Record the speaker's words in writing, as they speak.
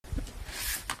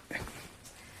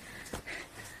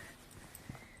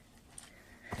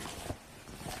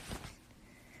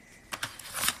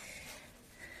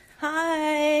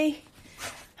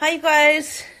Hi, you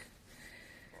guys.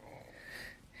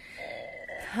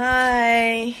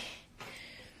 Hi.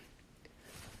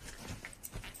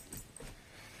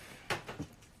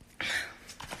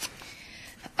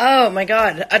 Oh my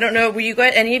God. I don't know. Were you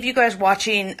guys, any of you guys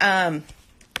watching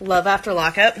Love After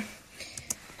Lockup?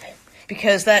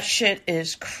 Because that shit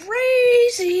is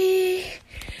crazy.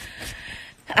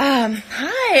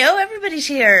 Hi. Oh, everybody's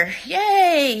here.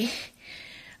 Yay.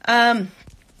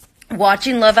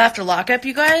 Watching Love After Lockup,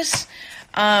 you guys.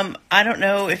 I don't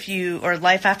know if you, or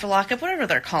Life After Lockup, whatever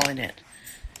they're calling it.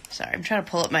 Sorry, I'm trying to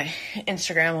pull up my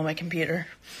Instagram on my computer.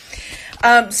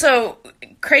 So,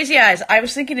 Crazy Eyes, I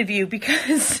was thinking of you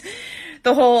because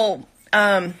the whole,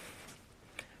 Brittany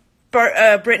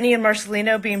and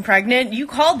Marcelino being pregnant, you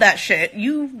called that shit.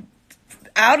 You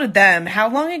outed them how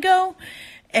long ago?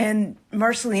 And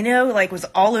Marcelino, like, was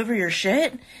all over your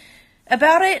shit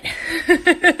about it.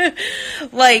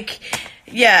 Like,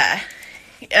 yeah.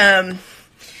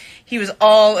 He was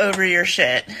all over your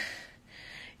shit.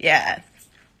 Yeah.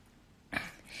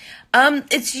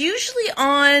 It's usually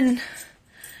on,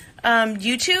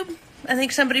 YouTube. I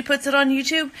think somebody puts it on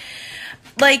YouTube.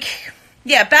 Like,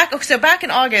 yeah, back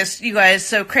in August, you guys,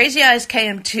 so Crazy Eyes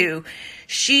KM2,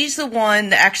 she's the one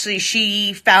that actually,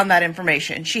 she found that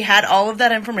information. She had all of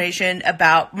that information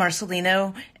about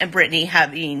Marcelino and Brittany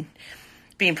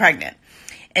being pregnant.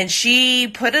 And she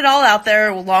put it all out there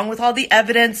along with all the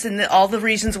evidence and all the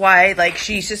reasons why, like,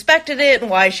 she suspected it and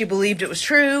why she believed it was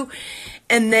true.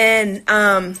 And then,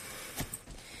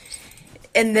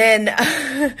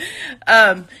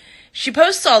 she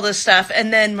posts all this stuff,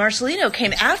 and then Marcelino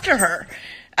came after her,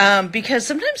 because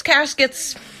sometimes Cass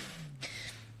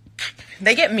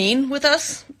they get mean with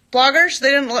us bloggers.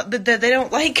 They don't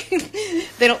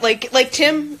like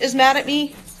Tim is mad at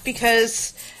me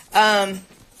because,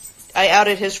 I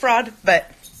outed his fraud, but,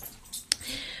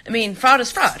 I mean, fraud is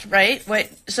fraud, right?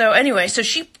 So anyway, so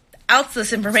she outs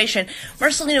this information.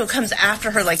 Marcelino comes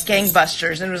after her like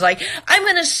gangbusters and was like, I'm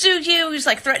gonna sue you. He's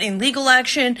like threatening legal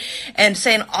action and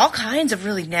saying all kinds of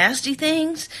really nasty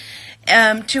things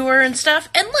to her and stuff.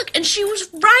 And look, and she was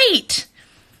right.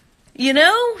 You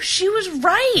know, she was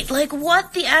right. Like,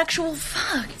 what the actual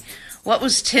fuck? What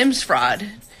was Tim's fraud?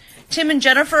 Tim and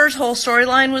Jennifer's whole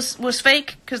storyline was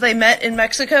fake because they met in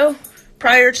Mexico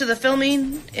prior to the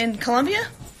filming in Colombia?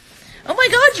 Oh my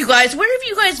God, you guys, where have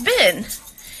you guys been?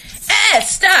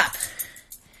 Stop!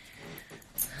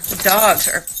 The dogs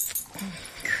are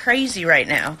crazy right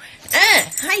now.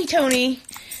 Hi, Tony.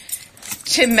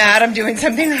 Tim mad I'm doing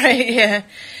something right, yeah.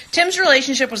 Tim's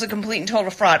relationship was a complete and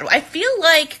total fraud. I feel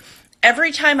like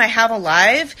every time I have a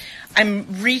live,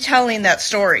 I'm retelling that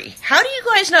story. How do you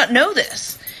guys not know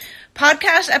this?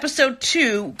 Podcast episode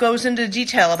 2 goes into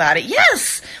detail about it.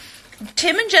 Yes!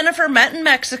 Tim and Jennifer met in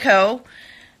Mexico.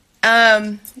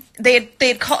 They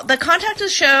had called, the contact of the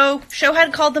show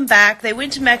had called them back. They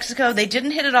went to Mexico. They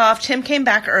didn't hit it off. Tim came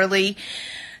back early.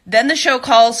 Then the show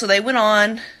called, so they went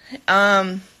on.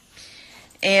 They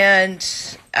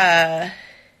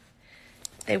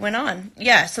went on.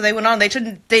 Yeah, so they went on. They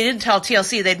didn't tell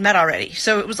TLC they'd met already.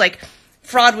 So it was like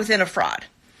fraud within a fraud.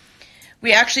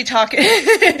 We actually talk about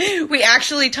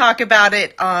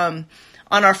it, on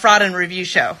our fraud and review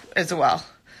show as well.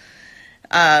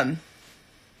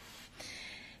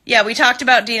 Yeah, we talked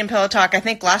about Dean and Pillow Talk, I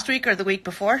think last week or the week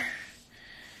before.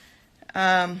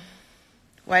 Why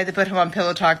they put him on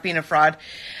Pillow Talk being a fraud.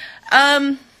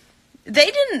 They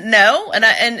didn't know, and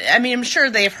I mean, I'm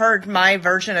sure they've heard my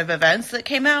version of events that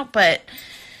came out, but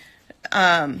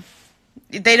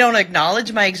they don't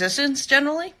acknowledge my existence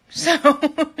generally. So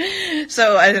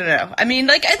I don't know. I mean,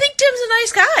 like, I think Tim's a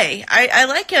nice guy. I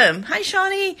like him. Hi,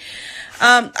 Shawnee.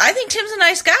 I think Tim's a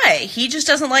nice guy. He just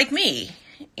doesn't like me.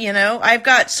 You know, I've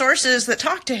got sources that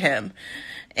talk to him,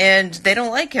 and they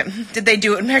don't like him. Did they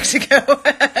do it in Mexico?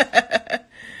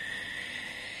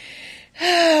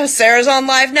 Sarah's on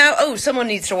live now. Oh, someone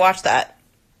needs to watch that.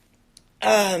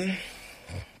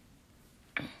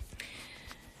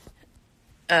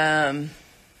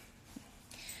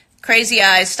 Crazy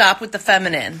Eyes, stop with the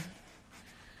feminine.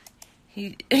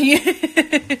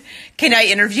 Can I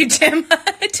interview Tim?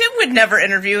 Tim would never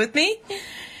interview with me.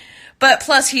 But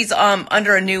plus he's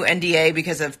under a new NDA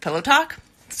because of Pillow Talk.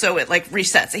 So it like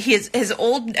resets. His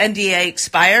old NDA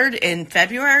expired in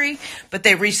February, but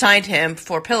they re-signed him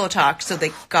for Pillow Talk, so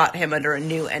they got him under a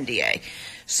new NDA.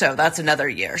 So that's another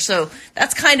year. So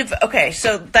that's kind of okay.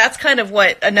 So that's kind of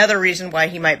what another reason why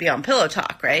he might be on Pillow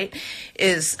Talk, right?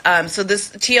 Is so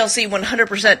this TLC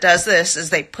 100% does this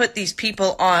is they put these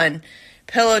people on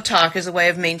Pillow Talk as a way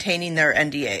of maintaining their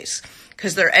NDAs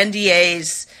because their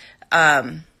NDAs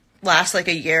last like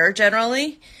a year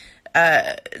generally.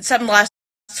 some last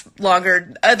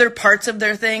longer. Other parts of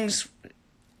their things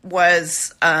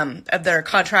was of their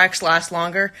contracts last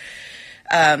longer.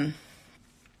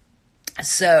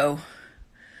 So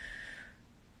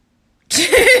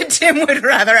Tim would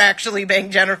rather actually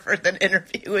bang Jennifer than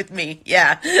interview with me.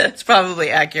 Yeah, it's probably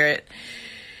accurate.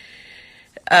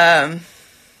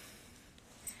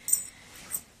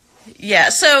 Yeah,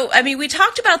 so, I mean, we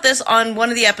talked about this on one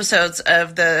of the episodes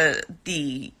of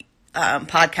the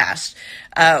podcast,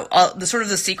 all the sort of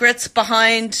the secrets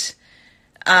behind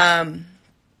Pillow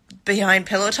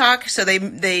Talk. So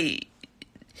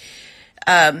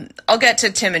I'll get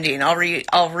to Tim and Dean. I'll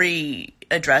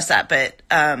readdress that, but,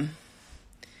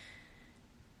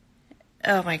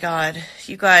 oh my God,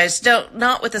 you guys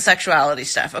not with the sexuality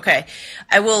stuff. Okay.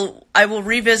 I will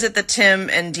revisit the Tim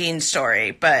and Dean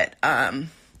story, but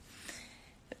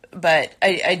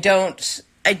I don't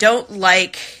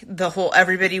like the whole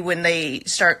everybody when they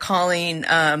start calling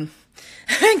Kim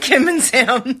and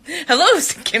Sam. Hello,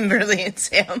 Kimberly and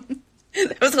Sam.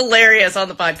 That was hilarious on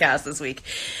the podcast this week.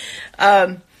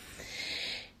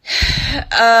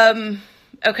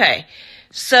 Okay,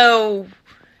 so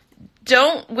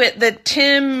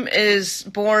Tim is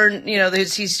born,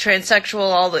 he's transsexual,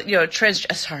 all the,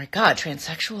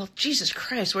 transsexual, Jesus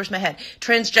Christ, where's my head?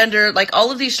 Transgender, like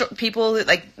all of these people,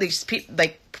 like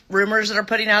rumors that are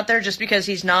putting out there, just because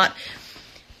he's not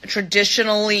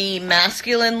traditionally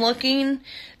masculine looking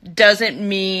doesn't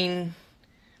mean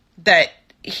that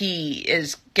he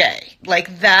is gay,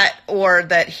 like that, or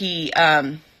that he,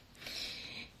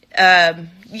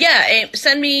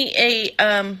 send me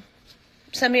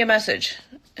a message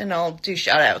and I'll do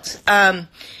shout outs.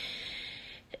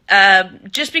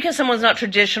 Just because someone's not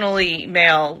traditionally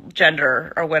male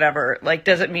gender or whatever, like,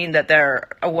 doesn't mean that they're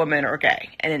a woman or gay.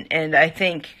 And I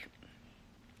think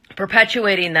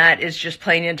perpetuating that is just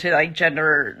playing into like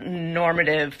gender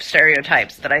normative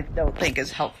stereotypes that I don't think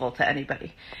is helpful to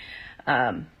anybody.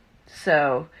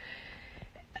 So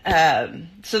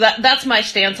that's my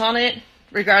stance on it.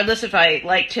 Regardless if I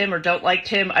like Tim or don't like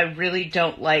Tim, I really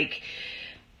don't like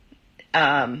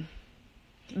the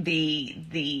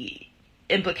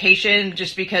implication,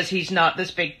 just because he's not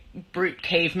this big brute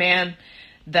caveman,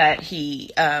 that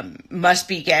he must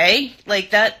be gay. Like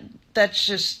that's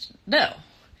just, no.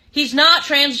 He's not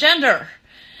transgender.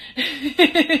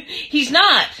 He's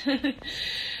not.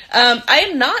 I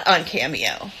am not on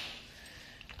Cameo.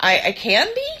 I can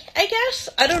be, I guess.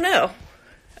 I don't know.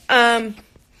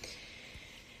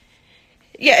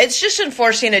 Yeah, it's just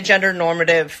enforcing a gender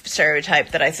normative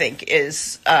stereotype that I think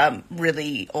is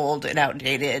really old and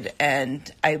outdated, and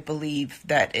I believe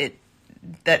that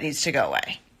that needs to go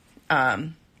away.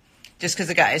 Just because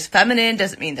a guy is feminine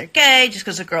doesn't mean they're gay. Just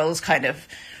because a girl is kind of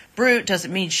brute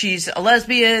doesn't mean she's a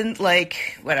lesbian.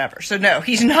 Like, whatever. So no,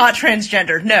 he's not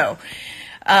transgender. No.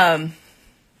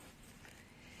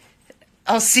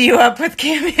 I'll see you up with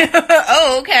Cameo.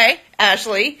 Oh, okay,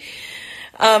 Ashley.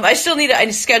 I still need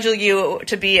to schedule you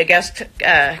to be a guest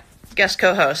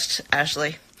co-host,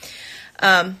 Ashley.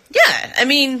 Yeah.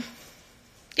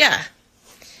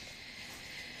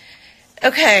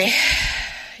 Okay.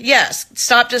 Yes.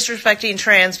 Stop disrespecting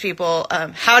trans people.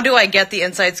 How do I get the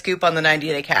inside scoop on the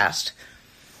 90-day cast?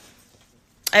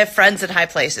 I have friends in high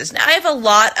places. Now, I have a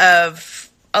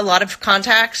lot of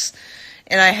contacts,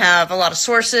 and I have a lot of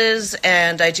sources,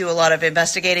 and I do a lot of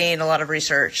investigating, a lot of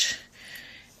research.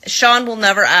 Sean will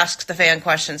never ask the fan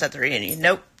questions at the reunion.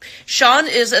 Nope. Sean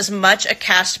is as much a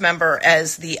cast member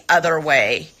as the other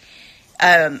way,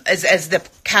 as the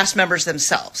cast members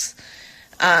themselves.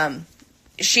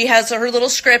 She has her little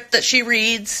script that she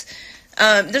reads.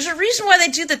 There's a reason why they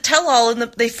do the tell-all and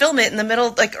they film it in the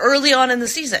middle, like early on in the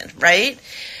season, right?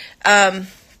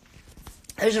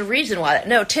 There's a reason why.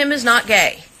 No, Tim is not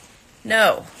gay.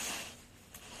 No.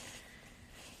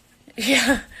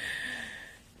 Yeah.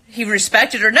 He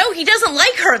respected her. No, he doesn't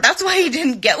like her. That's why he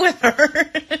didn't get with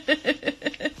her.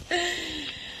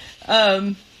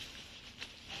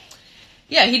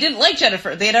 Yeah, he didn't like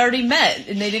Jennifer. They had already met,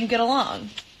 and they didn't get along.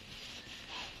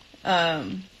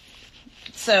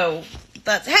 So,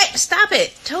 hey, stop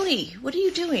it. Tony, what are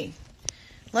you doing?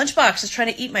 Lunchbox is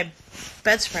trying to eat my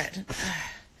bedspread.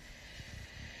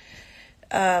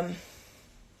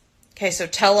 Okay, so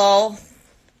Tell-All.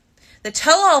 The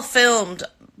Tell-All filmed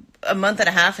a month and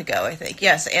a half ago, I think.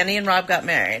 Yes, Annie and Rob got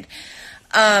married.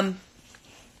 So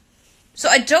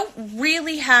I don't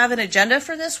really have an agenda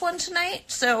for this one tonight.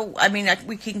 So, I mean,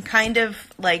 we can kind of,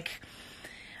 like,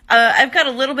 I've got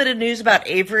a little bit of news about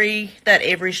Avery, that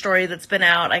Avery story that's been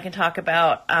out I can talk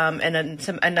about, and then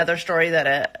another story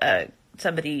that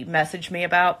somebody messaged me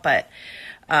about, but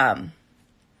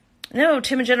No,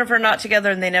 Tim and Jennifer are not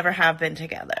together, and they never have been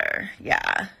together.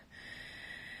 Yeah.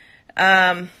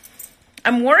 I'm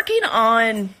working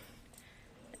on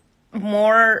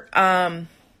more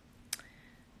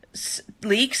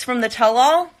leaks from the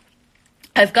tell-all.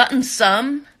 I've gotten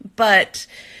some, but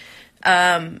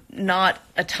not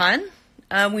a ton.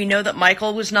 We know that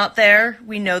Michael was not there.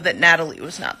 We know that Natalie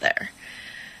was not there.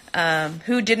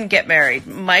 Who didn't get married?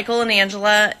 Michael and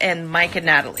Angela, and Mike and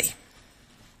Natalie.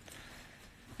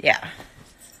 Yeah.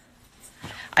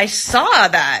 I saw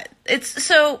that.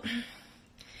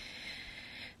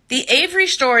 The Avery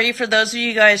story, for those of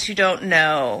you guys who don't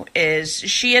know, is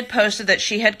she had posted that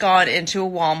she had gone into a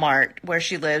Walmart where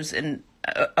she lives in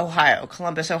Ohio,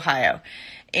 Columbus, Ohio.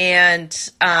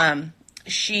 And I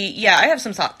have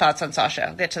some thoughts on Sasha.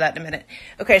 I'll get to that in a minute.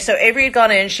 Okay, so Avery had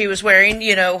gone in. She was wearing,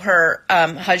 her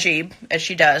hijab, as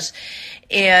she does.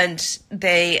 And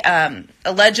they,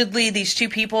 allegedly, these two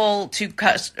people,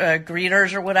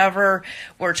 greeters or whatever,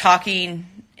 were talking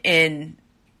in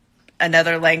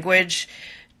another language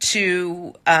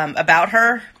about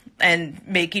her and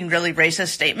making really racist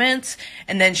statements.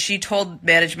 And then she told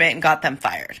management and got them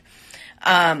fired.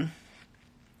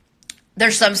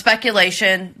 There's some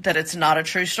speculation that it's not a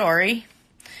true story.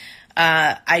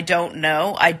 I don't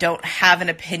know. I don't have an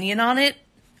opinion on it,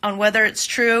 on whether it's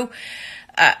true.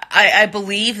 I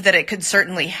believe that it could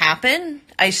certainly happen.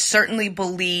 I certainly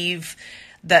believe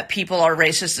that people are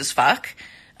racist as fuck.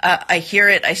 I hear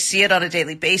it. I see it on a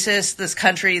daily basis. This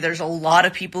country, there's a lot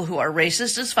of people who are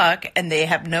racist as fuck, and they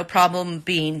have no problem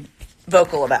being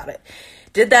vocal about it.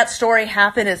 Did that story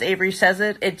happen as Avery says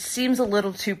it? It seems a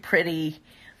little too pretty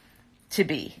to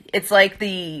be. It's like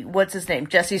the, what's his name,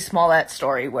 Jesse Smollett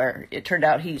story, where it turned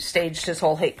out he staged his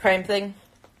whole hate crime thing.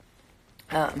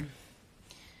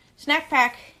 Snack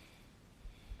Pack.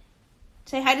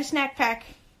 Say hi to Snack Pack.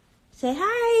 Say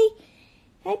hi.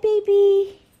 Hi,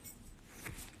 baby.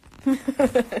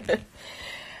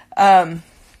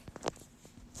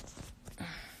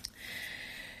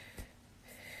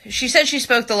 She said she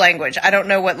spoke the language. I don't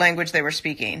know what language they were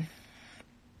speaking.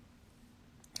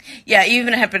 Yeah,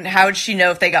 even how would she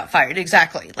know if they got fired?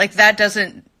 Exactly. Like, that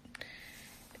doesn't,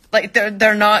 like,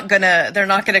 they're not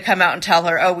gonna come out and tell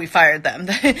her, oh, we fired them.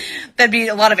 That'd be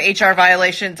a lot of HR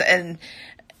violations. And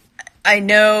I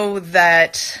know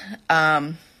that,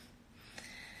 I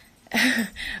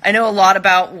know a lot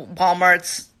about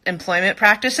Walmart's employment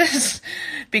practices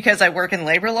because I work in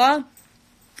labor law.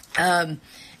 And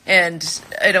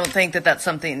I don't think that that's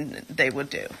something they would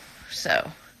do.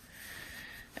 So,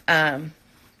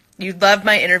 you loved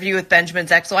my interview with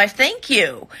Benjamin's ex-wife. Thank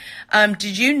you.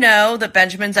 Did you know that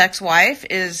Benjamin's ex-wife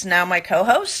is now my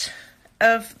co-host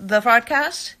of the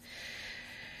podcast?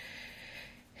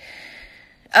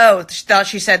 Oh, thought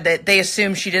she said that they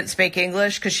assumed she didn't speak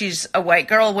English because she's a white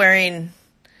girl wearing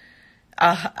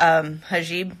a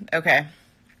hijab. Okay.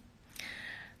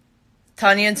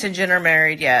 Tanya and St. John are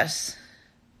married, yes.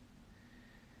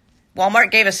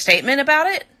 Walmart gave a statement about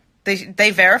it?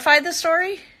 They verified the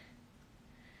story?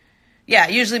 Yeah,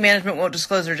 usually management won't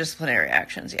disclose their disciplinary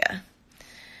actions, yeah.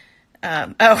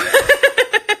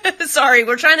 Sorry,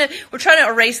 we're trying to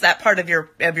erase that part of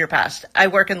your past. I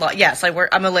work in law. Yes,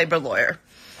 I'm a labor lawyer.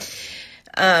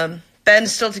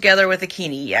 Ben's still together with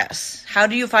Akini, yes. How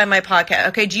do you find my podcast?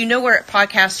 Okay, do you know where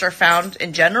podcasts are found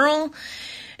in general?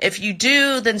 If you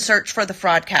do, then search for the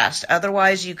Fraudcast.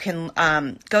 Otherwise, you can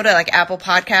go to like Apple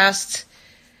Podcasts.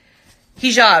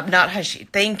 Hijab, not Hashi.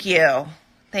 Thank you.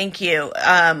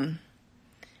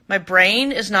 My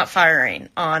brain is not firing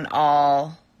on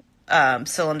all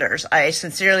cylinders. I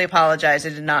sincerely apologize. I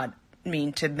did not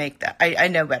mean to make that. I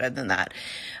know better than that.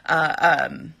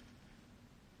 I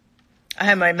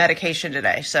had my medication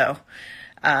today, so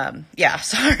yeah,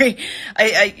 sorry.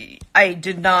 I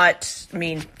did not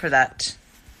mean for that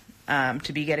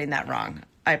to be getting that wrong.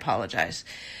 I apologize.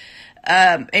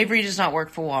 Avery does not work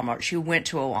for Walmart. She went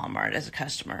to a Walmart as a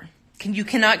customer. You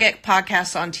cannot get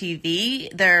podcasts on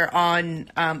TV. They're on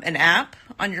an app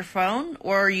on your phone,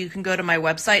 or you can go to my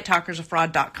website,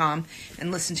 talkersofraud.com,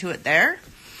 and listen to it there.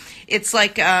 It's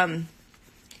like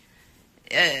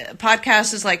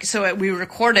podcast is like, so we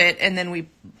record it and then we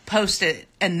post it,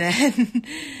 and then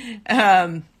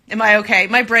am I okay?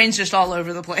 My brain's just all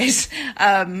over the place.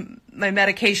 My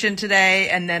medication today,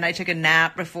 and then I took a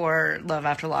nap before Love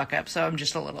After Lockup, so I'm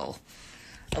just a little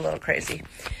crazy.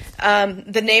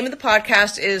 The name of the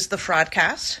podcast is The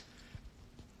Fraudcast.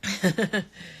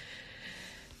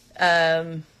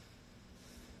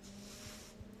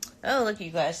 Oh, look at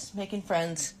you guys making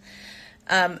friends.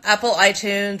 Apple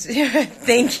iTunes.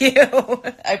 Thank you.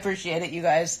 I appreciate it, you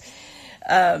guys.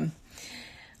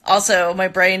 Also, my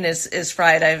brain is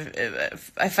fried.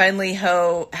 I finally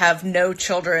have no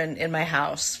children in my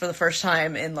house for the first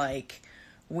time in like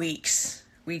weeks.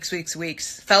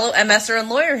 Fellow MSer and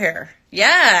lawyer here.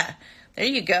 Yeah, there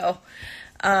you go.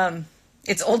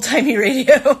 It's old-timey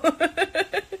radio.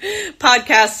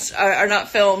 Podcasts are not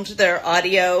filmed. They're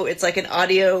audio. It's like an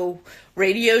audio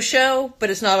radio show, but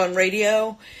it's not on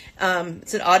radio.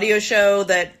 It's an audio show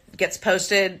that gets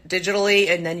posted digitally,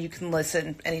 and then you can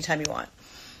listen anytime you want.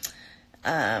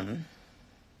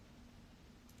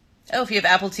 If you have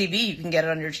Apple TV, you can get it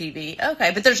on your TV.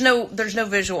 Okay, but there's no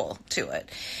visual to it.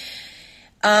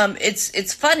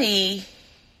 It's funny.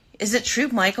 Is it true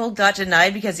Michael got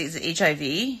denied because he's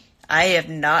HIV? I have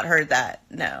not heard that.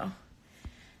 No.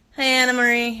 Hi, Anna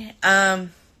Marie.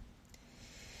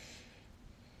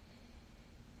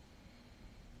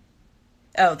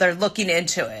 They're looking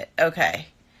into it. Okay.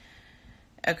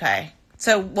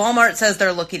 So Walmart says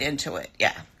they're looking into it.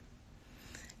 Yeah.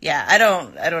 I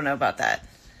don't know about that.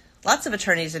 Lots of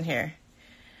attorneys in here.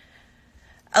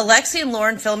 Alexi and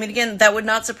Lauren filming again, that would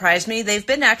not surprise me. They've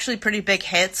been actually pretty big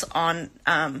hits on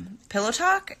Pillow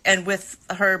Talk, and with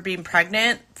her being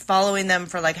pregnant, following them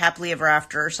for like Happily Ever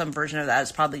After or some version of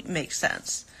that probably makes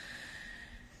sense.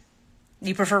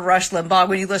 You prefer Rush Limbaugh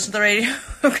when you listen to the radio?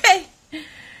 Okay.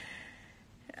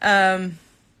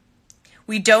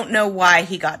 We don't know why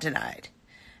he got denied.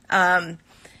 The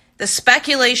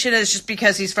speculation is just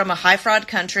because he's from a high fraud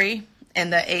country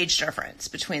and the age difference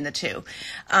between the two.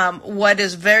 What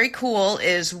is very cool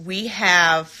is we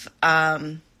have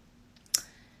a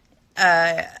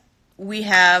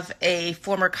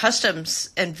former customs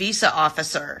and visa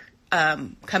officer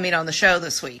coming on the show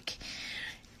this week.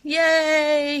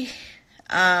 Yay!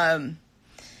 I'm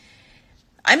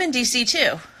in DC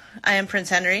too. I am Prince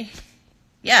Henry.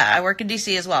 Yeah, I work in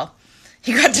DC as well.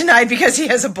 He got denied because he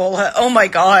has Ebola. Oh my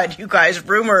God, you guys,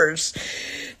 rumors.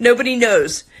 Nobody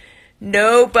knows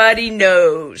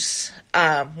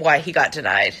why he got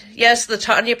denied. Yes, the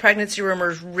Tanya pregnancy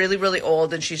rumor is really, really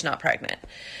old and she's not pregnant.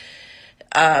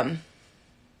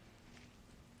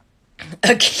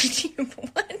 Okay,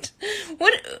 what?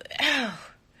 Oh.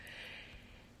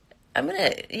 I'm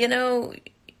gonna,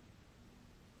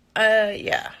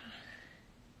 yeah.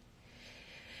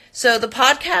 So the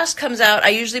podcast comes out, I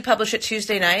usually publish it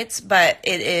Tuesday nights, but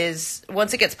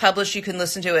once it gets published, you can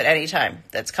listen to it anytime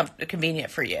that's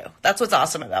convenient for you. That's what's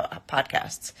awesome about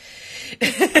podcasts.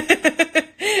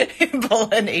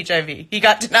 Ebola and HIV. He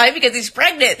got denied because he's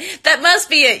pregnant. That must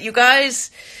be it, you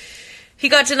guys. He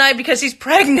got denied because he's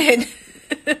pregnant.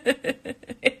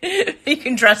 He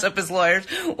can dress up as lawyers.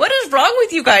 What is wrong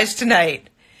with you guys tonight?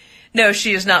 No,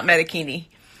 she is not Medikini.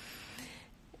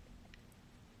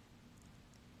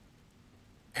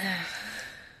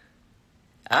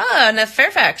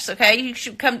 Fairfax. Okay, you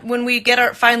should come when we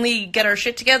finally get our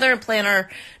shit together and plan our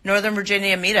Northern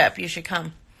Virginia meetup. You should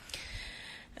come.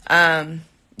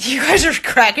 You guys are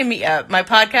cracking me up. My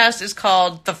podcast is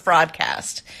called The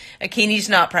Fraudcast. Akini's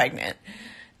not pregnant.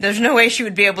 There's no way she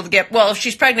would be able to get. Well, if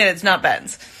she's pregnant, it's not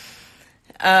Ben's.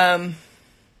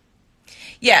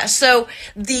 Yeah. So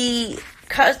the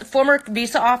former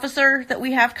visa officer that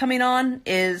we have coming on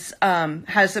has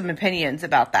some opinions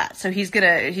about that. So he's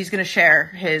gonna share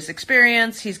his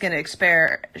experience. He's gonna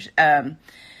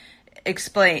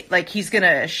explain, like he's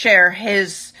gonna share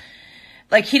his,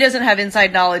 like he doesn't have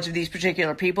inside knowledge of these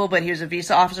particular people, but he was a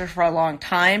visa officer for a long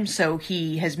time, so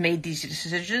he has made these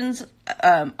decisions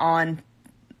on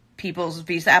people's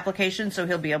visa applications. So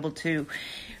he'll be able to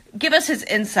give us his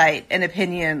insight and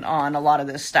opinion on a lot of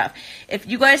this stuff. If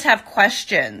you guys have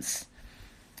questions,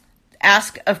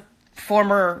 ask a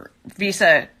former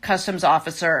visa customs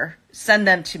officer, send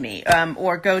them to me,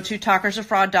 or go to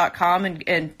talkersofraud.com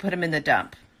and put them in the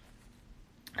dump.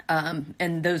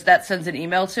 And that sends an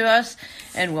email to us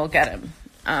and we'll get him.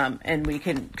 And we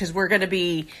can, cause we're going to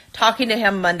be talking to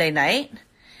him Monday night.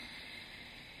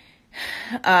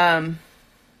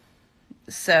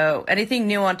 So anything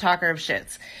new on Talker of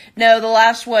Shits? No, the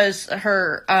last was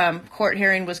her court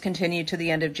hearing was continued to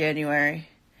the end of January.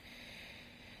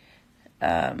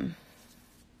 You're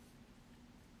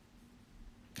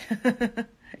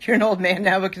an old man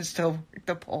now, but can still work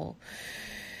the pole.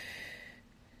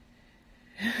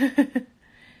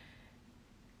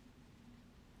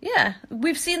 Yeah,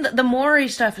 we've seen the Maury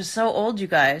stuff is so old, you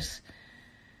guys.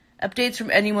 Updates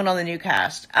from anyone on the new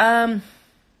cast?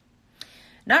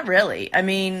 Not really. I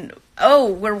mean,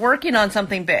 we're working on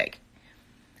something big.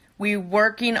 We're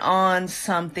working on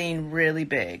something really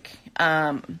big.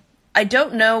 I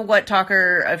don't know what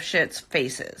Talker of Shit's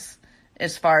faces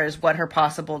as far as what her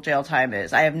possible jail time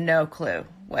is. I have no clue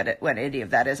what any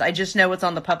of that is. I just know it's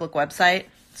on the public website.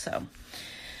 So,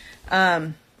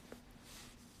 no.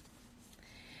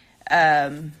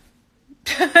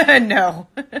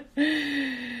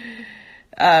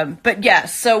 But yeah,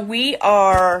 so we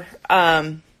are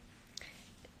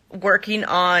working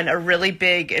on a really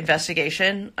big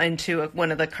investigation into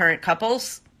one of the current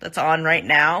couples that's on right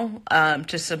now,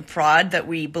 to some fraud that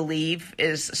we believe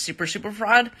is super, super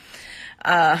fraud.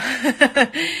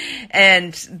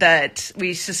 And that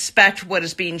we suspect what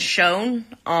is being shown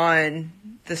on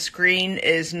the screen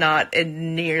is not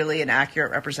nearly an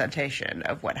accurate representation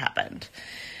of what happened.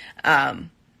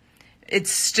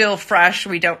 It's still fresh.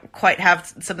 We don't quite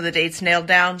have some of the dates nailed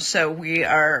down, so we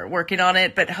are working on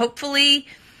it. But hopefully,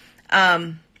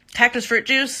 Cactus Fruit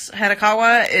Juice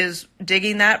Hanakawa is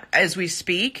digging that as we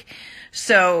speak.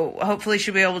 So hopefully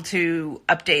she'll be able to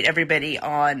update everybody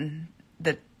on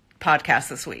the podcast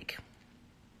this week.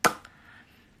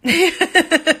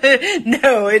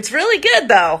 No, it's really good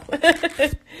though.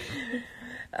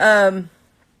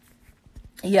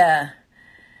 Yeah.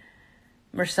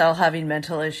 Marcel having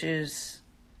mental issues.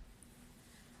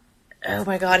 Oh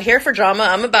my God, here for drama.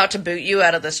 I'm about to boot you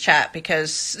out of this chat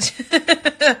because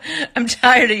I'm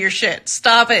tired of your shit.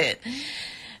 Stop it.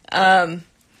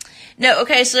 No,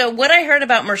 okay, so what I heard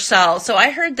about Marcel, so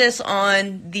I heard this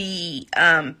on the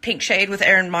Pink Shade with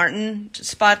Aaron Martin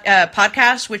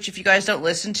podcast, which if you guys don't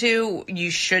listen to,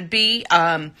 you should be.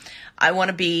 I want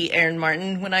to be Aaron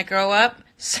Martin when I grow up.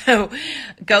 So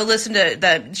go listen to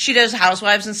that. She does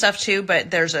Housewives and stuff too,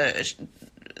 but there's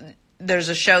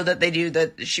a show that they do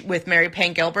with Mary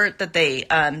Payne Gilbert that they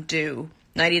do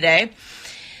 90 Day.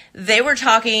 They were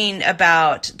talking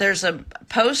about, there's a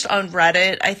post on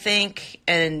Reddit, I think,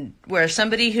 and where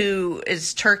somebody who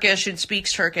is Turkish and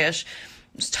speaks Turkish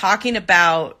was talking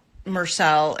about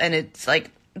Marcel, and it's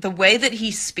like the way that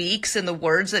he speaks and the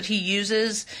words that he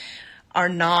uses are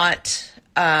not,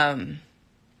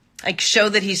 like show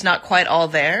that he's not quite all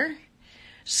there.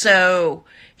 So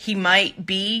he might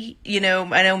be, I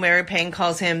know Mary Payne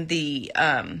calls him the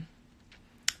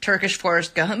Turkish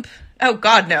Forrest Gump. Oh,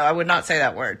 God, no, I would not say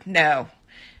that word. No.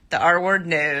 The R word?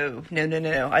 No.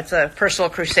 No. It's a personal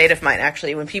crusade of mine,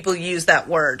 actually. When people use that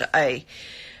word, I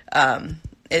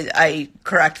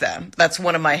correct them. That's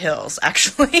one of my hills,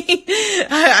 actually.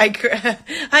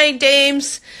 Hi,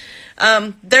 dames.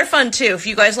 They're fun, too. If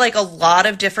you guys like a lot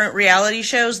of different reality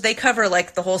shows, they cover,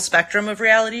 like, the whole spectrum of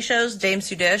reality shows. Dames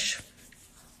Who Dish.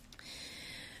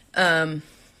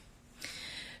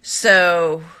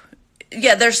 So...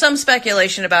 yeah, there's some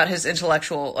speculation about his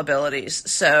intellectual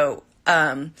abilities. So,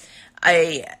 I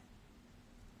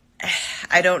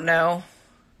don't know.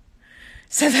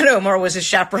 Said that Omar was his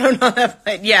chaperone on that,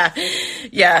 but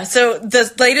yeah. So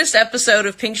the latest episode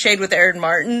of Pink Shade with Aaron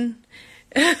Martin,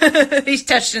 he's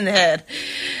touched in the head.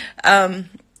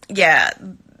 Yeah.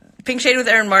 Pink Shade with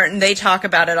Aaron Martin, they talk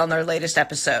about it on their latest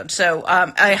episode. So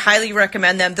I highly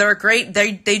recommend them. They're great.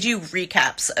 They do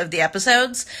recaps of the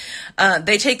episodes.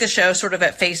 They take the show sort of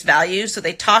at face value. So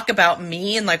they talk about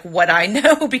me and like what I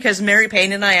know because Mary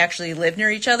Payne and I actually live near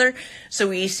each other. So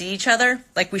we see each other.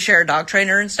 Like we share a dog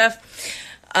trainer and stuff.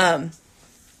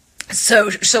 So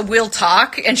we'll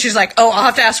talk and she's like, oh, I'll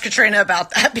have to ask Katrina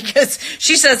about that because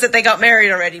she says that they got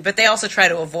married already, but they also try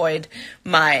to avoid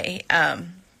my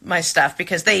stuff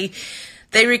because they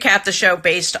recap the show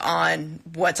based on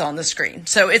what's on the screen.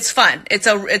 So it's fun. It's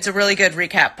a really good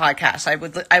recap podcast. I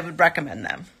would recommend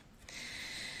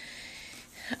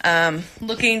them.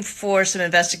 Looking for some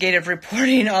investigative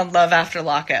reporting on Love After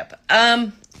Lockup.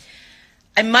 I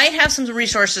might have some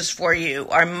resources for you,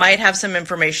 or I might have some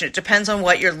information. It depends on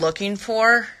what you're looking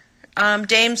for,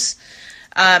 dames.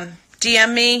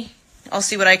 DM me. I'll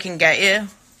see what I can get you.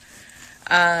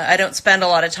 I don't spend a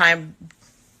lot of time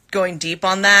going deep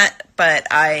on that, but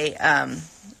I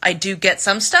do get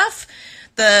some stuff.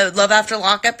 The Love After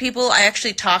Lockup people, I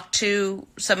actually talked to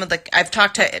I've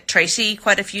talked to Tracy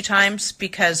quite a few times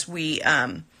because we,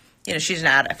 she's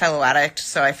a fellow addict,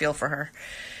 so I feel for her.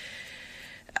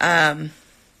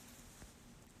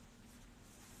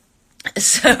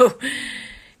 So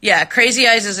yeah, Crazy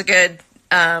Eyes is a good,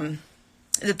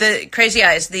 the Crazy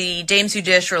Eyes, the Dames Who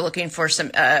Dish were looking for some,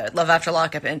 Love After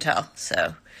Lockup intel,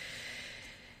 so.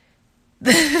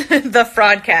 The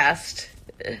Fraudcast.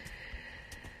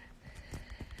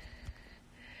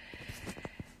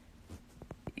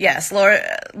 Yes,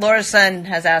 Laura's son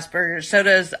has Asperger's. So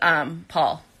does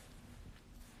Paul.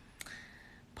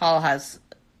 Paul has,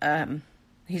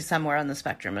 he's somewhere on the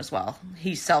spectrum as well.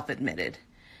 He's self-admitted.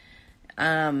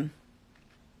 Yeah,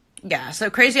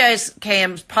 so Crazy Eyes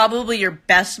KM's probably your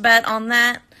best bet on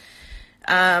that.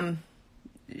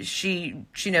 She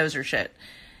knows her shit.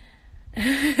 You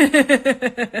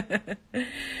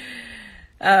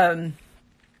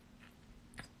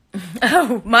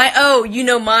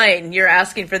know mine. You're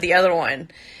asking for the other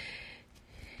one.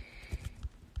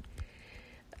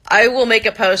 I will make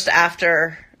a post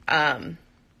after the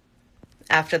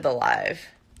live.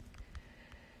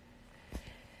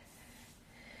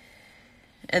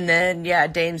 And then, yeah,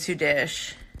 Dames Who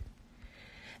Dish.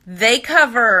 They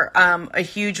cover a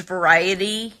huge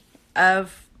variety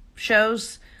of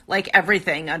shows, like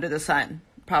everything under the sun,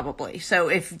 probably. So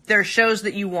if there's shows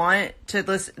that you want to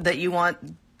listen, that you want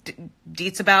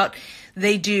deets about,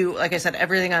 they do, like I said,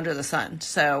 everything under the sun.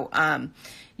 So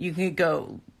you can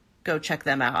go check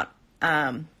them out.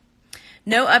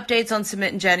 No updates on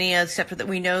Submit and Jenny, except for that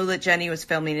we know that Jenny was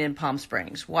filming in Palm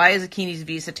Springs. Why is Akini's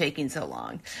visa taking so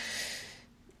long?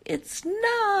 It's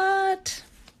not.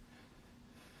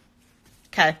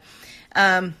 Okay.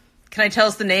 Can I tell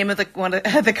us the name of one of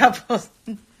the couples?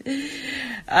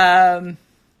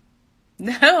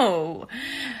 No.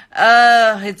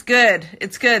 It's good.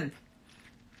 It's good.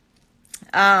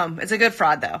 It's a good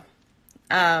fraud though.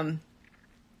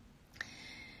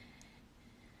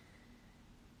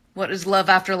 What is Love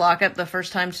After Lockup the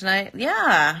first time tonight?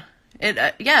 Yeah. It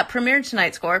premiered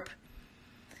tonight, Scorp.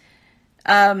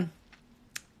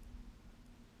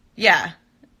 Yeah.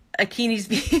 Akini's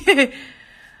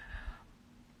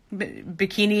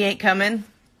bikini ain't coming.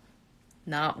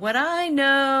 Not what I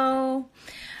know.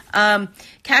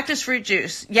 Cactus fruit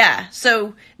juice. Yeah.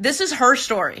 So this is her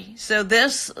story. So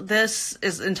this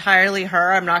is entirely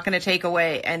her. I'm not going to take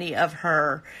away any of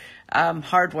her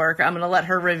hard work. I'm going to let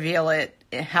her reveal it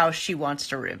how she wants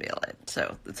to reveal it.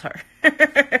 So it's her.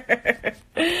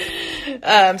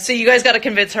 So you guys got to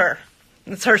convince her.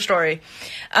 It's her story.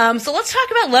 So let's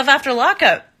talk about Love After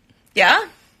Lockup. Yeah?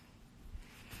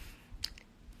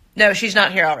 No, she's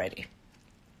not here already.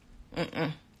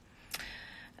 90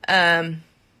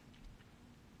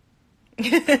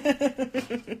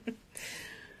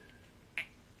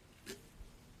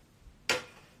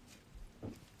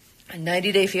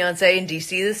 Day Fiancé in DC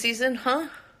this season, huh?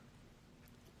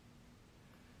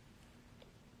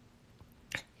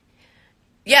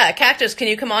 Yeah, Cactus, can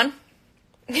you come on?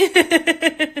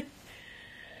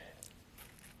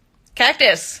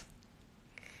 Cactus.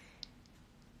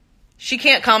 She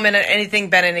can't comment on anything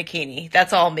Ben and Akini.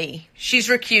 That's all me. She's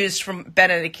recused from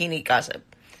Ben and Akini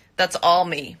gossip. That's all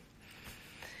me.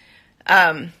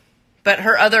 But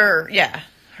her other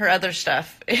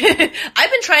stuff.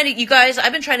 I've been trying to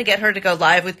get her to go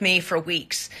live with me for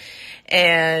weeks.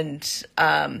 And,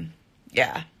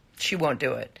 she won't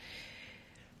do it.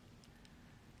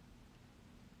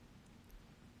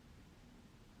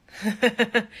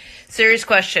 Serious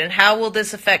question. How will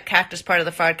this affect Cactus part of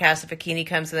the podcast if Akini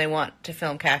comes and they want to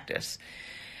film Cactus?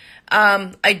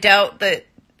 I doubt that.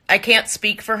 I can't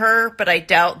speak for her, but I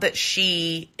doubt that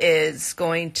she is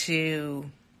going to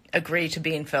agree to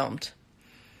being filmed.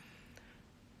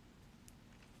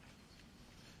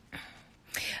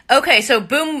 Okay, so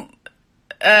Boom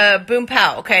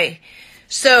Pow. Okay,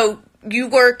 so you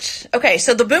worked. Okay,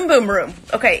 so the Boom Boom Room.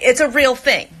 Okay, it's a real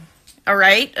thing. All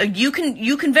right, you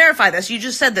can verify this. You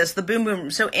just said this. The Boom Boom.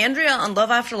 So Andrea on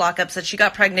Love After Lockup said she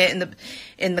got pregnant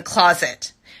in the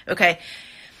closet. Okay,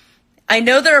 I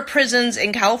know there are prisons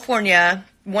in California,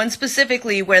 one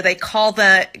specifically where they call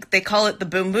it the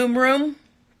Boom Boom Room.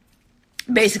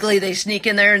 Basically, they sneak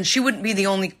in there, and she wouldn't be the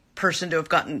only person to have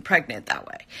gotten pregnant that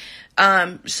way.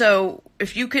 So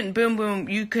if you can boom boom,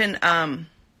 you can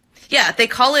they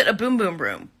call it a Boom Boom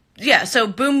Room. Yeah, so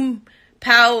Boom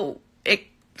Pow.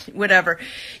 Whatever.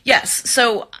 Yes.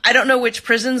 So I don't know which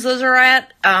prisons those are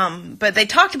at. But they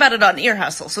talked about it on Ear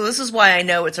Hustle. So this is why I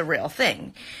know it's a real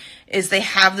thing, is they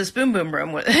have this Boom Boom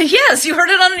Room. Yes, you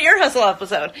heard it on an Ear Hustle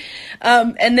episode.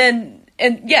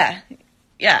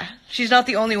 She's not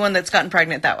the only one that's gotten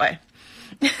pregnant that way.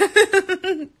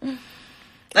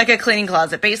 Like a cleaning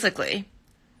closet, basically.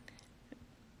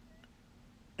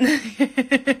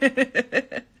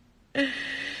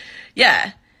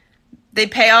 Yeah. They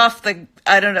pay off the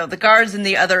guards and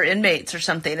the other inmates or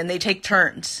something, and they take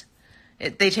turns.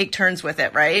 They take turns with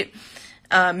it, right?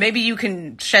 Maybe you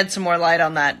can shed some more light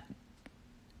on that.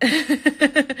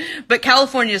 But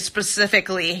California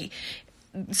specifically.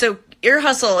 So Ear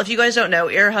Hustle, if you guys don't know,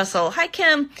 Ear Hustle. Hi,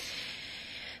 Kim.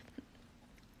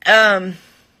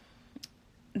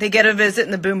 They get a visit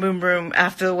in the Boom Boom Room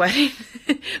after the wedding.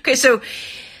 Okay, so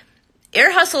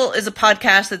Ear Hustle is a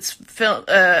podcast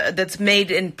that's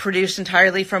made and produced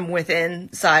entirely from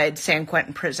inside San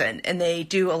Quentin prison, and they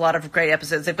do a lot of great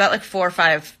episodes. They've got like 4 or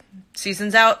 5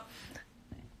 seasons out.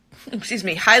 Excuse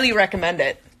me. Highly recommend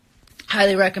it.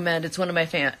 Highly recommend. It's one of my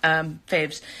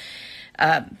faves.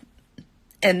 And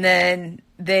then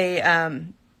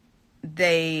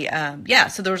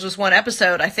so there was this one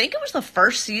episode, I think it was the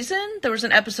first season, there was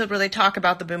an episode where they talk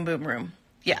about the Boom Boom Room.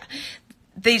 Yeah.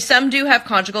 Some do have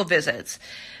conjugal visits,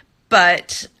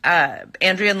 but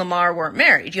Andrea and Lamar weren't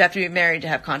married. You have to be married to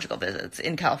have conjugal visits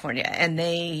in California, and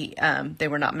they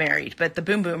were not married. But the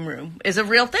Boom Boom Room is a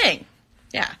real thing.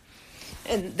 Yeah.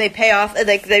 And they pay off,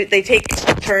 like they take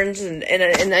turns, and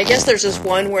I guess there's this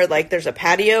one where like there's a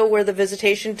patio where the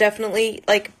visitation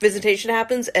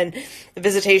happens, and the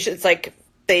visitation, it's like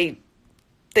they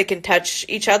can touch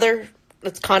each other.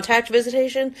 It's contact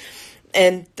visitation,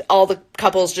 and all the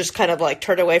couples just kind of like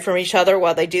turn away from each other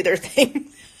while they do their thing.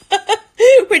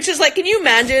 Which is like, can you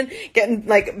imagine getting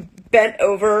like bent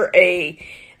over a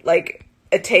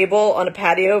table on a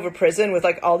patio of a prison with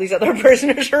like all these other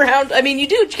prisoners around? I mean, you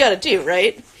do what you gotta do,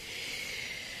 right?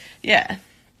 Yeah.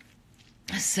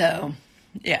 So,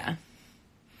 yeah.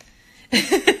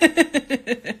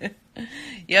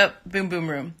 Yep. Boom Boom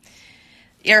Room.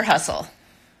 Ear Hustle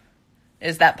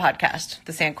is that podcast,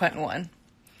 the San Quentin one.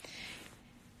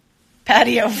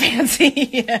 Patio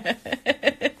Fancy.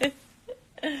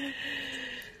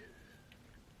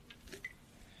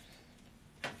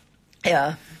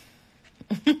 Yeah.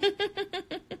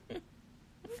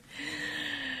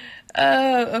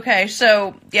 Okay,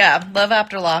 so, yeah, Love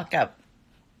After Lockup.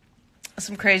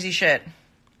 Some crazy shit.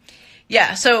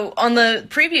 Yeah, so on the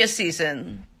previous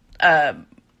season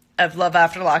of Love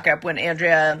After Lockup, when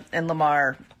Andrea and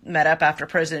Lamar met up after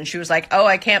prison, she was like, oh,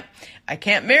 I can't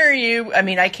marry you. I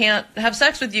mean, I can't have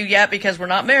sex with you yet because we're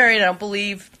not married. I don't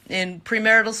believe in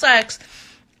premarital sex.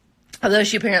 Although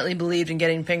she apparently believed in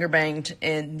getting finger banged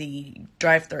in the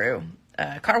drive-thru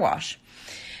car wash.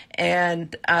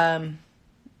 And,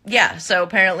 so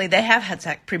apparently they have had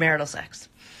premarital sex.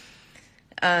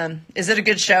 Is it a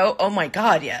good show? Oh my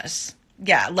God, yes.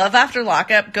 Yeah, Love After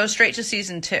Lockup, go straight to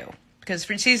season 2. Because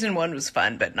season 1 was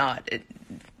fun, but not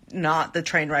the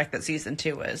train wreck that season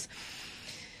 2 was.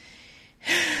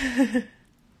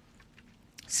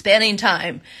 Spanning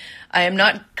time. I am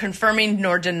not confirming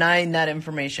nor denying that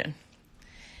information.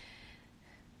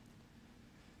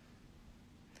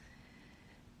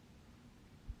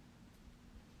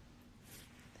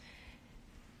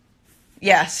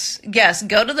 Yes. Go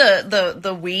to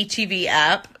the Wii TV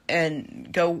app and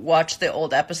go watch the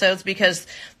old episodes, because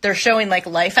they're showing like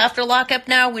Life After Lockup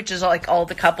now, which is like all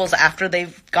the couples after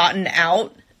they've gotten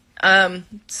out.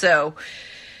 So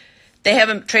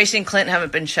Tracy and Clint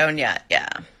haven't been shown yet. Yeah.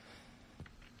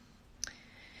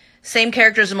 Same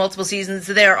characters in multiple seasons.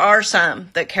 There are some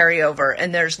that carry over,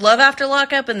 and there's Love After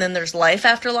Lockup, and then there's Life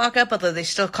After Lockup, although they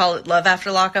still call it Love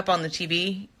After Lockup on the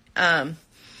TV.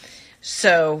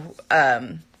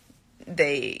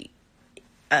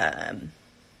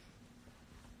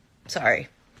 Sorry,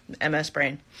 MS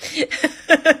brain.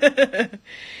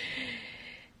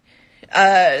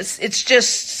 It's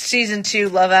just season 2,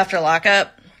 Love After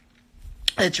Lockup.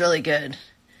 It's really good.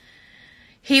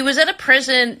 He was at a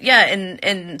prison,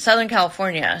 in Southern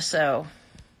California, so,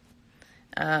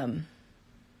 no,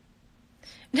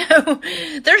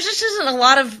 there's just isn't a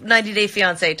lot of 90 Day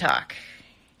Fiancé talk.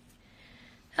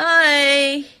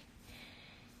 Hi.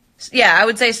 Yeah, I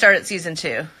would say start at season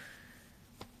 2.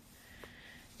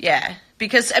 Yeah,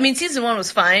 because, I mean, season 1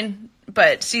 was fine,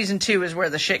 but season 2 is where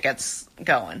the shit gets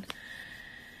going.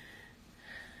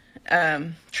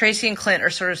 Tracy and Clint are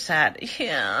sort of sad.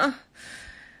 Yeah.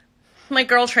 My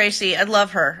girl Tracy, I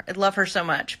love her. I love her so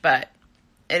much, but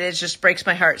it just breaks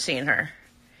my heart seeing her.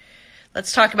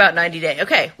 Let's talk about 90 Day.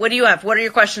 Okay, what do you have? What are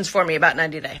your questions for me about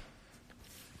 90 Day?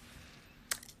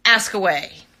 Ask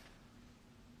away.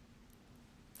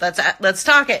 Let's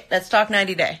talk it. Let's talk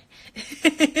 90 Day.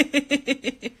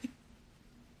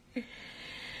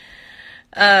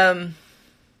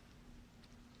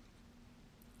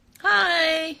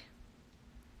 Hi.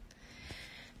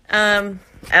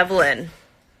 Evelyn.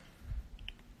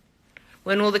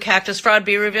 When will the cactus fraud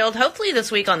be revealed? Hopefully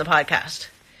this week on the podcast.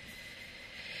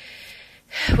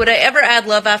 Would I ever add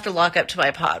Love After Lockup to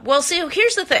my pod? Well, see,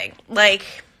 here's the thing.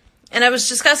 And I was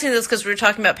discussing this because we were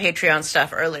talking about Patreon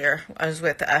stuff earlier. I was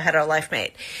with Hetero Life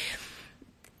Mate.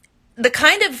 The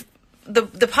kind of, the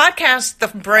podcast, the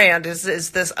brand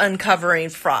is this uncovering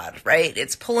fraud, right?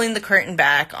 It's pulling the curtain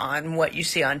back on what you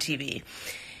see on TV.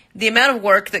 The amount of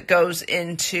work that goes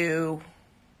into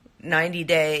 90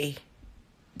 Day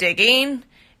digging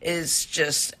is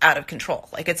just out of control.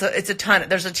 It's a ton.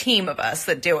 There's a team of us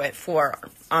that do it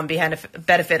on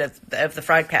benefit of the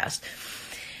Fraudcast.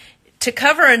 To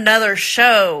cover another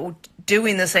show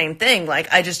doing the same thing,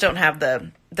 I just don't have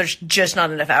there's just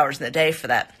not enough hours in the day for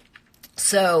that.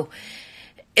 So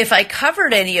if I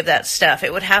covered any of that stuff,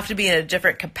 it would have to be in a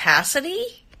different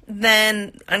capacity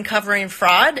than uncovering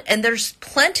fraud. And there's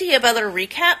plenty of other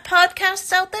recap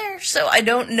podcasts out there, so I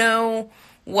don't know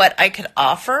what I could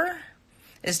offer.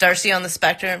 Is Darcy on the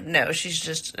spectrum? No, she's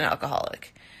just an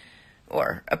alcoholic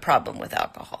or a problem with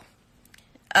alcohol.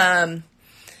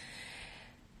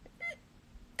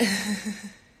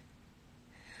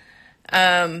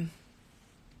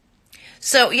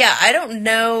 So yeah, I don't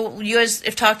know. You guys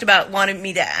have talked about wanting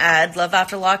me to add Love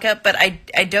After Lockup, but I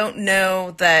don't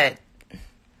know that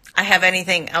I have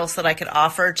anything else that I could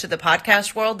offer to the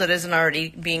podcast world that isn't already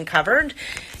being covered.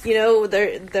 You know,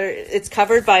 it's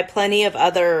covered by plenty of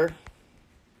other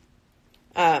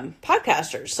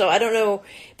podcasters. So I don't know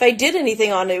if I did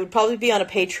anything on it. It would probably be on a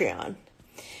Patreon.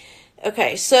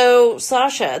 Okay, so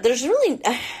Sasha, there's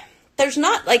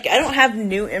not, like, I don't have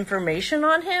new information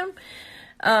on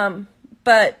him,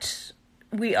 but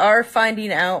we are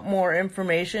finding out more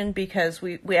information because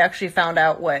we actually found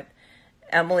out what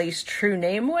Emily's true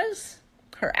name was,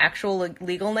 her actual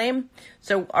legal name.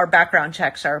 So our background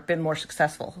checks are been more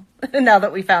successful now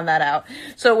that we found that out.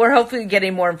 So we're hopefully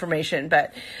getting more information,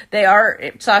 but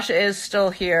Sasha is still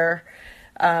here.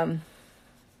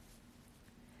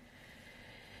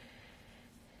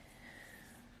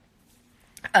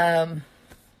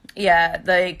 Yeah,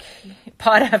 like,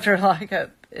 Pod After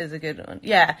Lockup is a good one.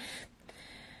 Yeah.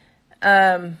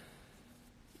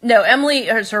 No, Emily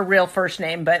is her real first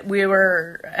name, but we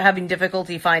were having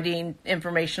difficulty finding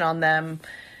information on them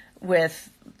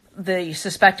with the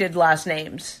suspected last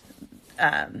names.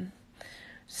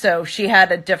 So she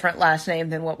had a different last name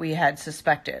than what we had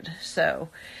suspected. So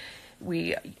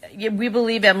we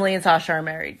believe Emily and Sasha are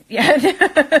married. Yeah.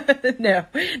 No,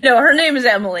 her name is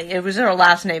Emily. It was her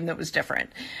last name that was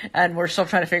different. And we're still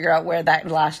trying to figure out where that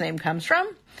last name comes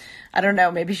from. I don't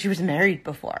know. Maybe she was married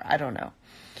before. I don't know.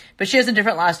 But she has a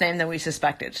different last name than we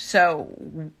suspected.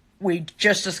 So we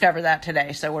just discovered that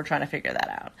today. So we're trying to figure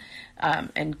that out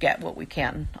and get what we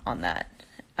can on that.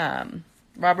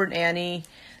 Robert and Annie,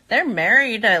 they're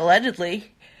married,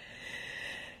 allegedly.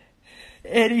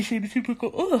 Annie seems super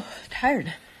cool. Oh,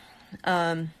 tired.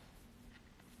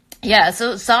 Yeah,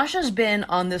 so Sasha's been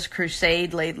on this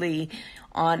crusade lately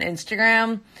on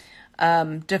Instagram,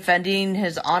 defending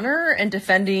his honor and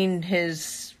defending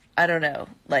his, I don't know,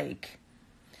 like,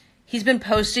 he's been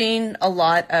posting a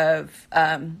lot of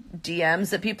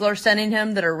DMs that people are sending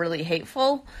him that are really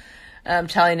hateful,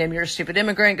 telling him you're a stupid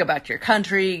immigrant, go back to your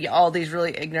country, all these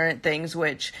really ignorant things,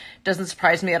 which doesn't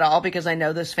surprise me at all because I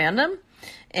know this fandom.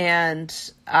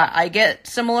 And I get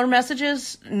similar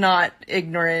messages, not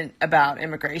ignorant about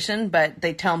immigration, but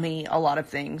they tell me a lot of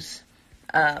things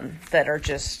that are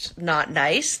just not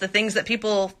nice. The things that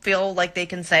people feel like they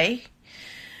can say.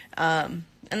 And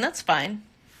that's fine.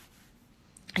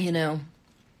 You know,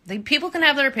 people can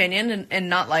have their opinion and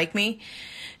not like me.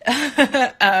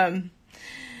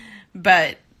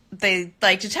 But they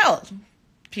like to tell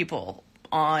people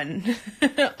on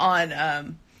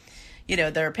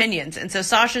their opinions. And so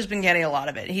Sasha's been getting a lot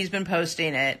of it. He's been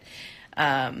posting it.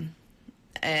 And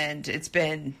it's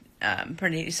been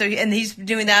pretty, so, and he's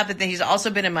doing that, but then he's also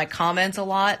been in my comments a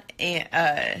lot,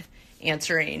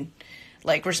 answering,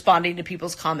 like, responding to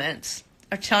people's comments.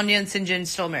 Are Tanya and Sinjin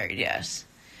still married? Yes.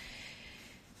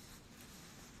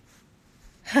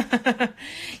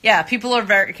 Yeah, people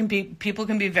can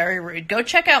be very rude. Go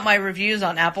check out my reviews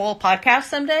on Apple Podcasts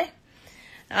someday.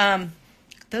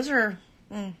 Those are,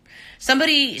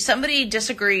 somebody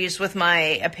disagrees with my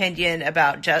opinion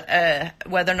about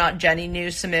whether or not Jenny knew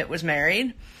Sumit was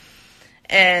married.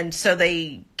 And so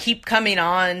they keep coming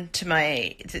on to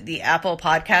the Apple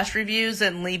Podcast reviews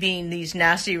and leaving these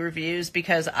nasty reviews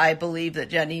because I believe that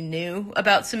Jenny knew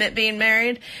about Sumit being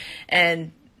married,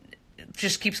 and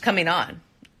just keeps coming on.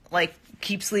 Like,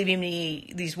 keeps leaving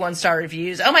me these 1-star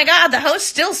reviews. Oh my God, the host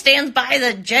still stands by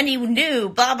the Jenny knew,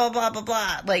 blah, blah, blah, blah,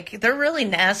 blah. Like, they're really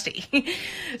nasty.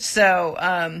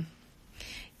 So,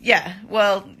 yeah,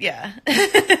 well, yeah.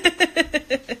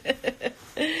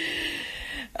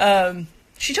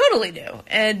 She totally knew.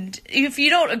 And if you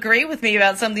don't agree with me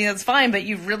about something, that's fine, but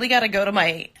you've really got to go to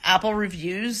my Apple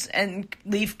reviews and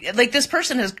leave, like, this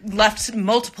person has left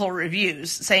multiple reviews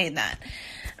saying that.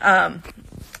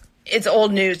 It's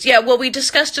old news. Yeah, well, we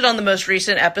discussed it on the most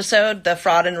recent episode, the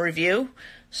Fraud and Review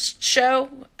show.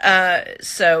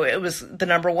 So it was the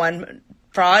 #1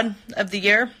 fraud of the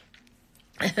year.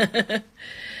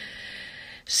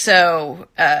 So,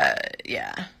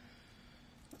 yeah.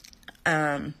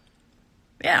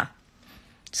 Yeah.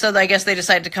 So I guess they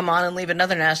decided to come on and leave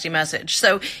another nasty message.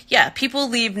 So yeah, people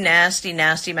leave nasty,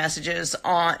 nasty messages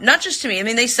on, not just to me. I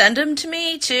mean, they send them to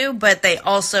me too, but they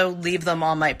also leave them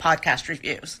on my podcast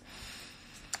reviews.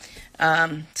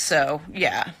 So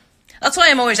yeah, that's why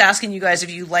I'm always asking you guys, if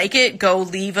you like it, go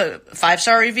leave a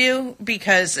 5-star review,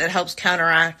 because it helps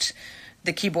counteract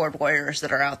the keyboard warriors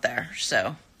that are out there.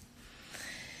 So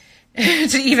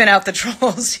to even out the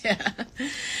trolls.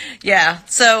 Yeah.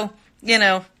 So,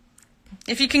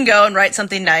 if you can go and write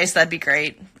something nice, that'd be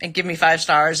great. And give me 5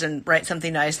 stars and write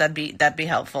something nice, that'd be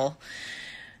helpful.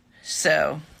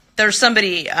 So there's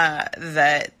somebody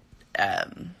that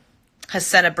has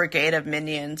sent a brigade of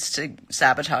minions to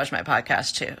sabotage my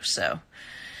podcast too. So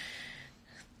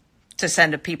to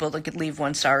send to people that could leave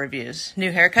 1-star reviews.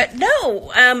 New haircut?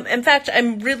 No. In fact,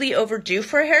 I'm really overdue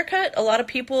for a haircut. A lot of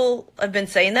people have been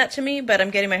saying that to me, but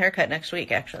I'm getting my haircut next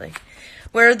week, actually.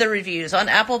 Where are the reviews? On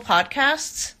Apple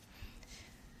Podcasts?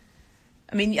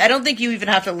 I mean, I don't think you even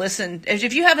have to listen.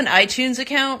 If you have an iTunes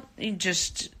account, you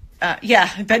just,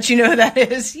 I bet you know who that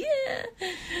is.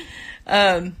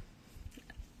 Yeah.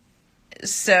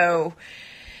 So,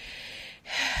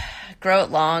 grow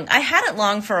it long. I had it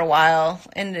long for a while,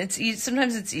 and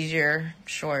sometimes it's easier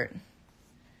short.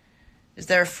 Is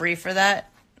there a free for that?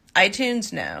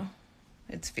 iTunes? No.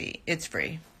 It's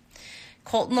free.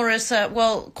 Colt and Larissa.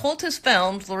 Well, Colt has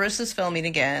filmed. Larissa's filming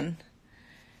again.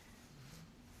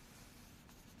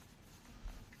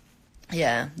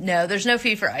 Yeah. No, there's no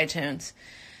fee for iTunes.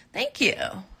 Thank you.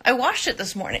 I washed it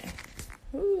this morning.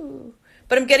 Ooh.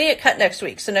 But I'm getting it cut next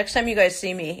week, so next time you guys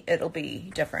see me, it'll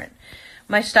be different.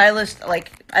 My stylist,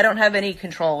 I don't have any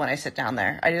control when I sit down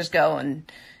there. I just go,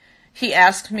 and he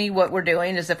asks me what we're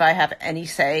doing as if I have any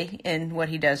say in what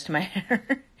he does to my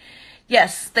hair.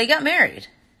 Yes, they got married.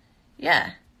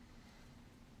 Yeah.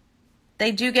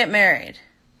 They do get married.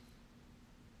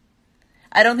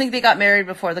 I don't think they got married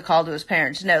before the call to his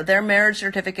parents. No, their marriage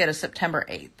certificate is September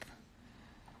 8th.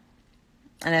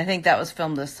 And I think that was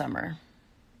filmed this summer.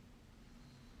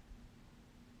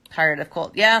 Tired of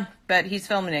Colt. Yeah, but he's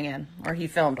filming again. Or he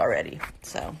filmed already.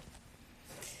 So.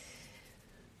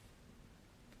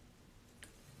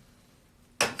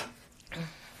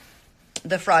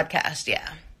 The Fraudcast,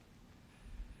 yeah.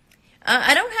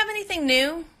 I don't have anything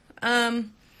new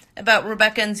about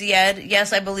Rebecca and Zied.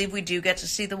 Yes, I believe we do get to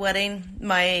see the wedding.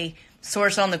 My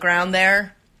source on the ground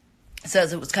there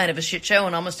says it was kind of a shit show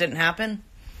and almost didn't happen.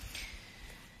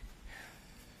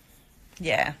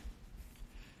 Yeah.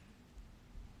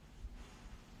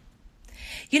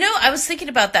 I was thinking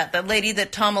about that. The lady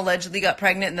that Tom allegedly got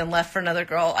pregnant and then left for another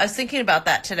girl. I was thinking about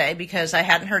that today because I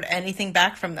hadn't heard anything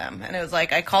back from them. And it was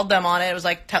like, I called them on it. It was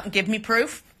like, give me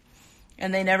proof.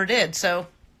 And they never did. So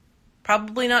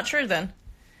probably not true then.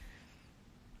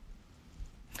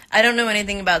 I don't know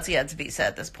anything about Zied's visa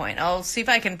at this point. I'll see if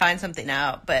I can find something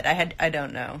out, but I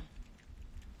don't know.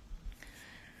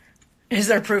 Is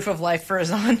there proof of life for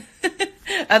Azan?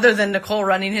 Other than Nicole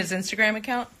running his Instagram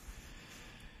account?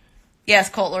 Yes,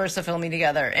 Colt and Larissa filming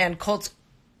together. And Colt's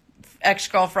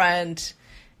ex-girlfriend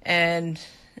and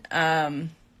the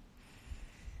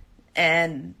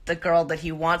girl that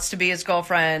he wants to be his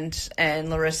girlfriend, and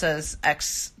Larissa's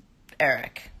ex,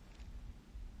 Eric.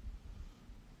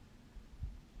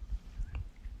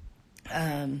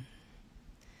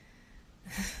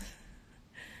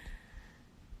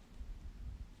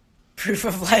 Proof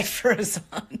of life for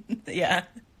Azan. Yeah.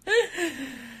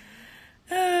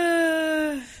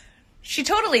 She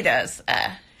totally does.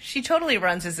 She totally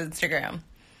runs his Instagram.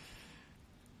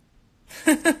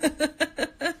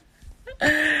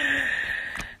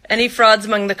 Any frauds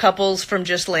among the couples from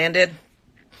Just Landed?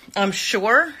 I'm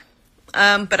sure,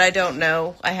 but I don't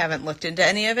know. I haven't looked into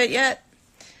any of it yet.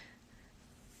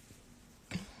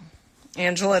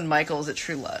 Angela and Michael, is it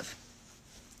true love?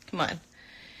 Come on.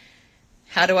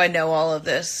 How do I know all of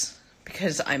this?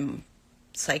 Because I'm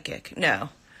psychic. No.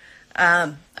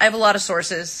 I have a lot of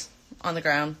sources on the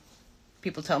ground.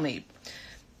 People tell me.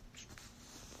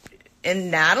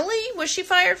 And Natalie, was she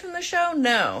fired from the show?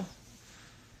 No.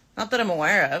 Not that I'm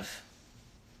aware of.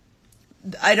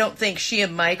 I don't think she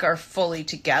and Mike are fully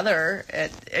together.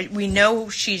 We know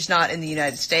she's not in the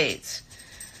United States.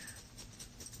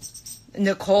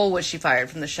 Nicole, was she fired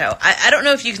from the show? I don't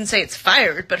know if you can say it's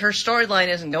fired, but her storyline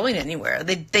isn't going anywhere.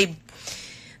 They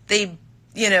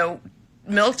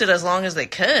milked it as long as they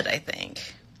could, I think.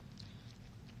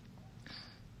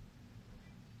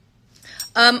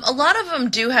 A lot of them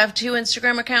do have 2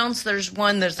 Instagram accounts. There's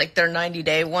one, there's their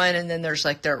 90-day one, and then there's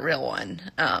their real one.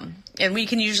 And we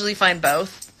can usually find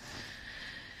both.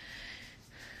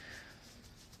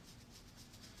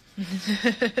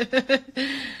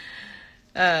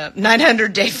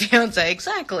 900 Day Fiance.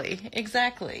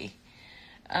 Exactly.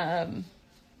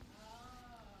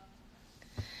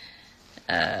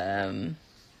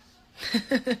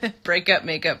 Breakup,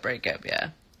 makeup, breakup. Yeah,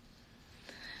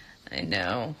 I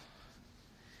know.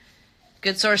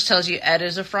 Good source tells you Ed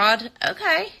is a fraud.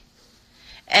 Okay.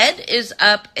 Ed is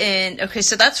up in, okay,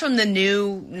 so that's from the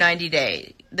new 90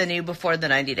 day, the new before the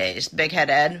 90 days, Big Head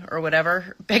Ed or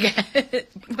whatever, Big Head,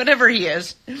 whatever he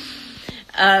is.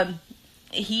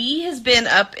 He has been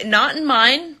up, not in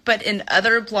mine, but in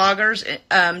other bloggers'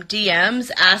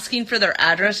 DMs asking for their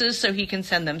addresses so he can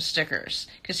send them stickers,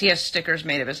 because he has stickers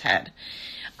made of his head.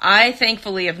 I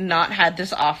thankfully have not had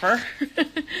this offer,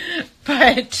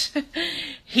 but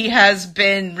he has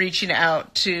been reaching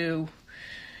out to,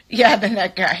 yeah, the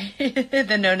net guy,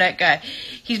 the no net guy.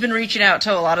 He's been reaching out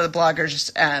to a lot of the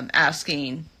bloggers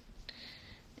asking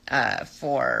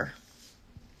for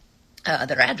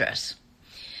their address.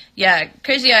 Yeah,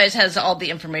 Crazy Eyes has all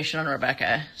the information on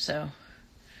Rebecca, so.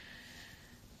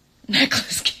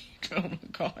 Necklace cake, oh my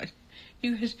god.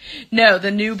 No,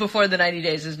 the new before the 90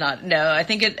 days is not. No, I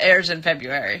think it airs in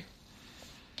February.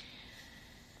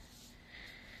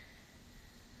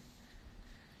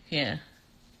 Yeah.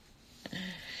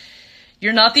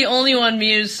 You're not the only one,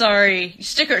 Muse, sorry.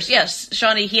 Stickers, yes,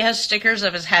 Shawnee, he has stickers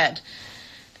of his head.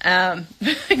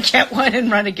 Get one and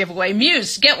run a giveaway.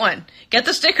 Muse, get one. Get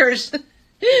the stickers.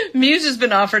 Muse has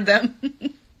been offered them.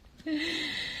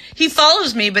 He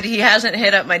follows me, but he hasn't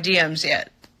hit up my DMs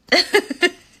yet.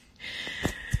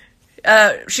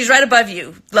 She's right above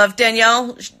you. Love,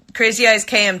 Danielle. Crazy Eyes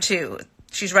KM2.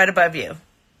 She's right above you.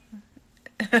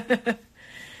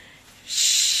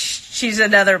 She's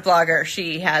another blogger.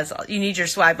 She has, you need your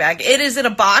swag bag. It is in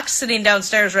a box sitting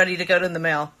downstairs ready to go to the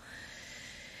mail.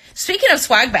 Speaking of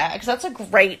swag bags, that's a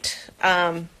great,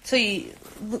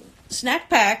 snack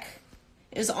pack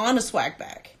is on a swag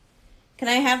bag. Can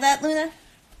I have that, Luna?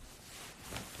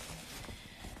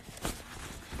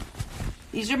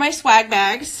 These are my swag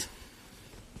bags.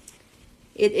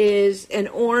 It is an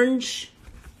orange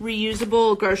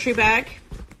reusable grocery bag.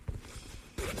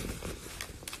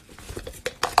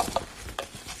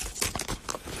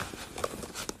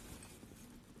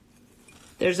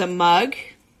 There's a mug,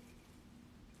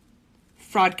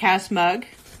 Fraudcast mug.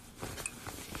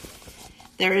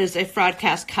 There is a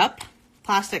Fraudcast cup,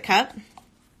 plastic cup.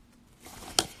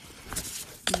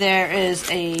 There is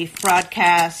a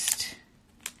Fraudcast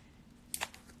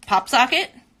pop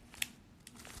socket.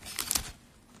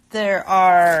 There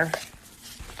are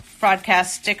Fraudcast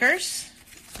stickers.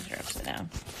 These are upside down.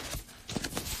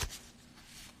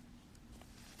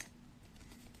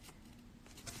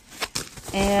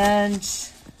 And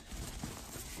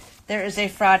there is a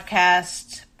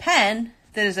Fraudcast pen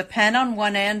that is a pen on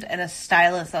one end and a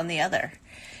stylus on the other.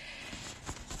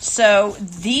 So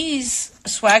these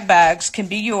swag bags can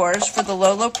be yours for the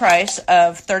low, low price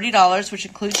of $30, which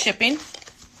includes shipping.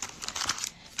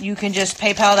 You can just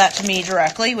PayPal that to me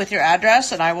directly with your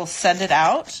address and I will send it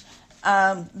out.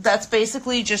 That's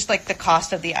basically just like the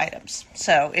cost of the items.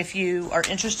 So if you are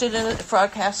interested in a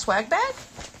Fraudcast swag bag,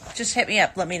 just hit me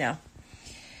up. Let me know.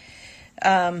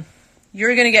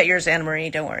 You're going to get yours, Anna Marie.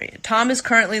 Don't worry. Tom is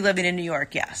currently living in New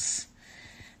York. Yes.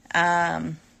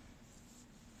 How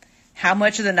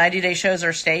much of the 90-day shows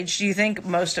are staged? Do you think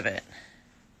most of it?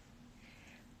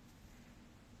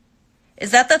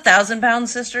 Is that the 1,000-pound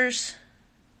sisters?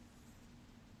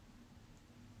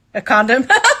 A condom?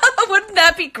 Wouldn't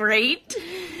that be great?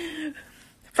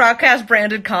 Fraudcast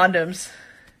branded condoms.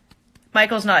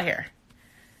 Michael's not here.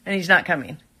 And he's not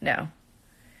coming. No.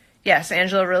 Yes,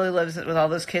 Angela really lives with all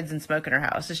those kids and smoke in her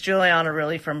house. Is Juliana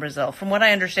really from Brazil? From what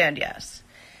I understand, yes.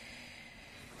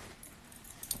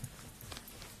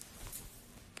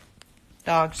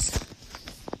 Dogs.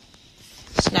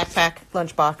 Snack pack,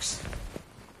 lunchbox.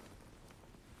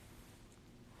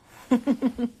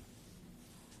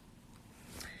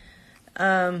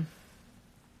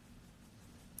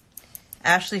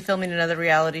 Ashley filming another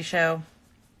reality show.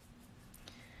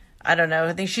 I don't know.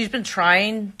 I think she's been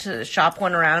trying to shop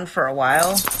one around for a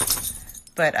while,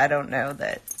 but I don't know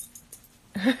that.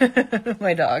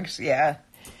 My dogs, yeah.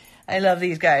 I love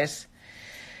these guys.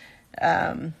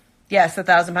 Yes,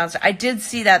 1,000 pounds. I did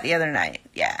see that the other night.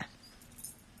 Yeah.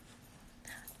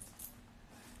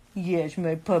 Yes,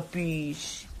 my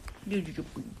puppies. Look at the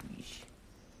babies.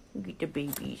 Look at the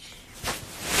babies.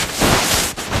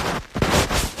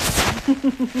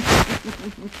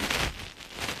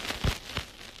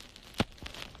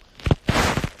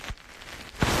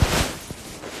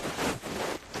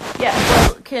 Yeah,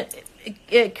 well,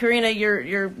 Karina,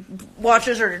 your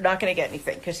watchers are not going to get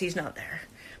anything because he's not there.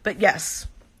 But yes,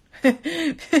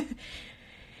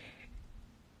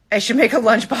 I should make a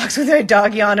lunchbox with a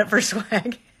doggy on it for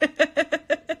swag.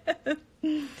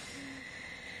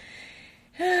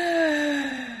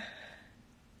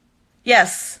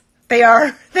 Yes, they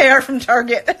are. They are from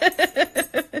Target.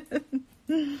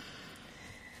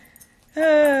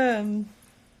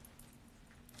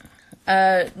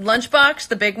 Lunchbox,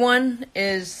 the big one,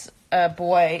 is a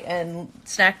boy, and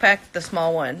Snack Pack, the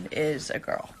small one, is a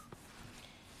girl.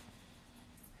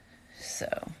 So,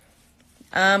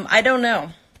 I don't know.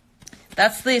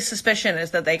 That's the suspicion,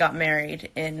 is that they got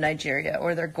married in Nigeria,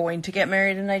 or they're going to get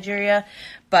married in Nigeria.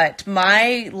 But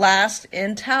my last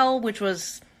intel, which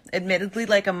was admittedly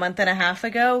like a month and a half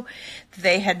ago,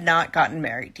 they had not gotten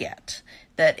married yet.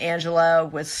 That Angela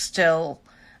was still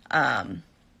trying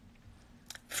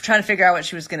to figure out what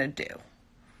she was going to do.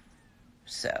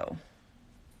 So,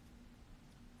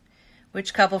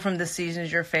 which couple from this season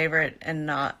is your favorite and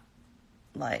not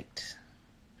liked?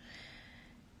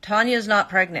 Tanya's not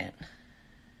pregnant.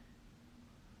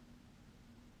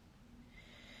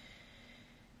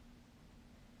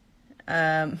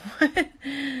 I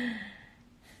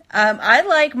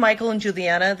like Michael and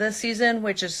Juliana this season,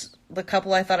 which is the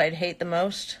couple I thought I'd hate the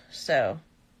most. So,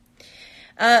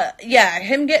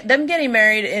 yeah, them getting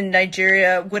married in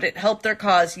Nigeria, would it help their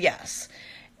cause? Yes.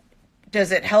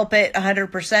 Does it help it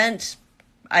 100%?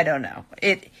 I don't know.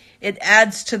 It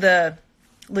adds to the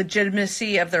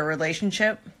legitimacy of their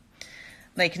relationship.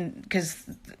 Because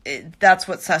that's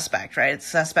what's suspect, right? It's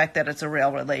suspect that it's a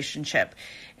real relationship.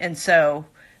 And so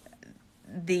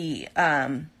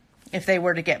if they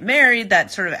were to get married,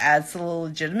 that sort of adds to the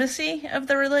legitimacy of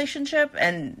the relationship,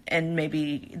 and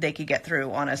maybe they could get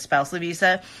through on a spousal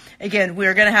visa. Again,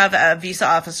 we're going to have a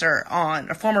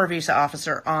former visa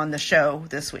officer on the show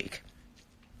this week.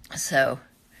 So,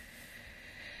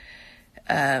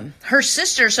 her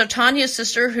sister, so Tanya's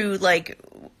sister,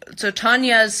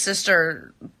 Tanya's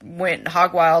sister went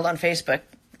hog wild on Facebook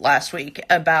last week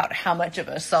about how much of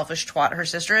a selfish twat her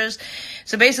sister is.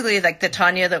 So basically, like, the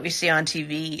Tanya that we see on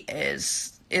TV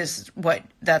is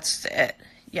that's it.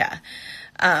 Yeah.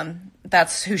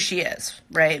 That's who she is,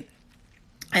 right?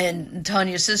 And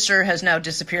Tanya's sister has now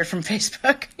disappeared from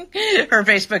Facebook. Her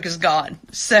Facebook is gone.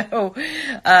 So,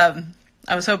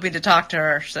 I was hoping to talk to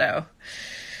her, so.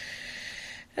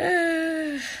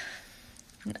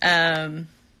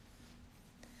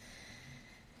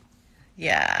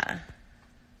 Yeah.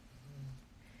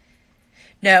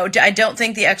 No, I don't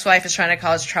think the ex-wife is trying to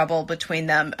cause trouble between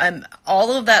them.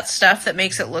 All of that stuff that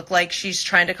makes it look like she's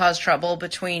trying to cause trouble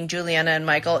between Juliana and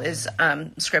Michael is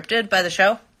scripted by the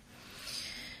show.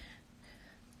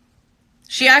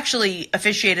 She actually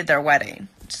officiated their wedding,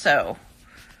 so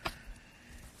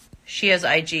she has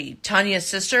IG. Tanya's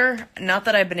sister, not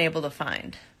that I've been able to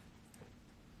find.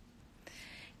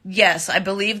 Yes, I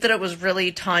believe that it was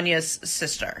really Tanya's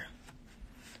sister.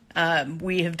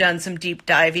 We have done some deep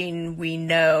diving. We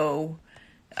know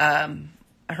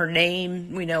her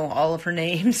name. We know all of her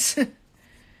names.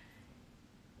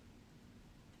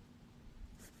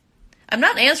 I'm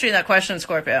not answering that question,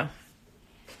 Scorpio.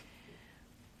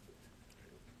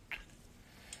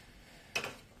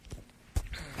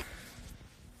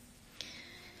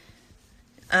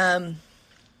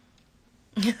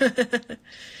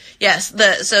 Yes,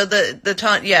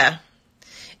 yeah.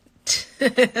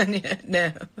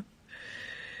 No.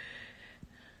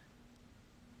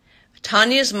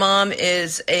 Tanya's mom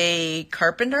is a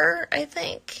carpenter, I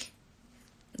think.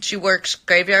 She works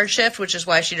graveyard shift, which is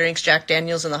why she drinks Jack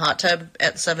Daniels in the hot tub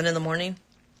at 7 a.m.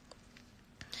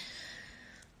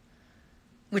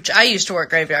 Which I used to work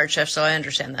graveyard shift, so I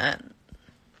understand that.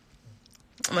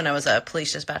 When I was a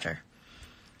police dispatcher.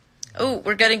 Oh,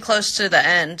 we're getting close to the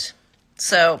end.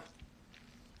 So,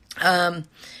 I'm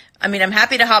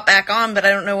happy to hop back on, but I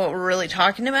don't know what we're really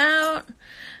talking about.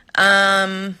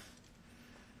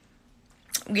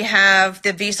 We have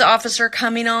the visa officer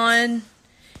coming on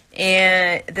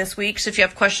this week. So if you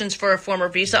have questions for a former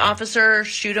visa officer,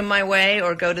 shoot them my way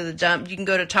or go to the dump. You can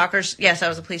go to Talkers. Yes, I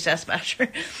was a police dispatcher.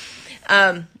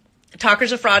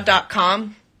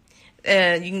 Talkersofraud.com. You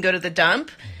can go to the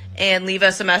dump and leave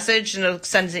us a message, and it'll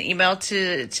send an email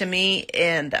to me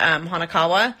and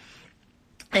Hanakawa.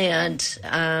 And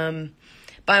buy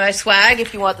my swag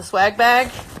if you want the swag bag.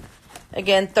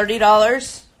 Again,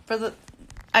 $30 for the.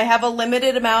 I have a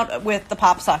limited amount with the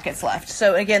pop sockets left.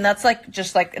 So again, that's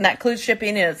and that includes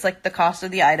shipping, and it's like the cost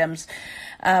of the items.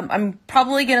 I'm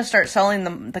probably going to start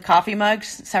selling the coffee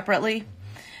mugs separately.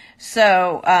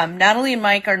 So Natalie and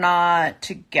Mike are not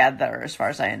together, as far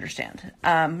as I understand.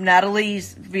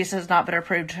 Natalie's visa has not been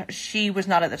approved. She was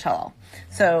not at the tell-all.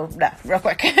 So, no, real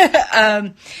quick.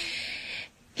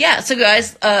 yeah, so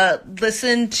guys,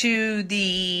 listen to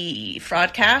the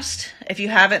Fraudcast. If you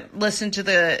haven't listened to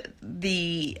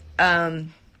the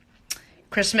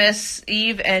Christmas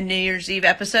Eve and New Year's Eve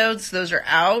episodes, those are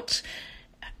out.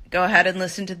 Go ahead and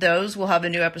listen to those. We'll have a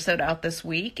new episode out this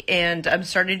week. And I'm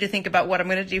starting to think about what I'm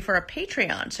going to do for a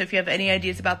Patreon. So if you have any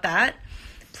ideas about that,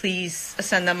 please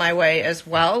send them my way as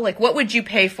well. Like, what would you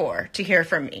pay for to hear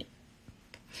from me?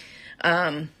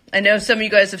 I know some of you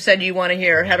guys have said you want to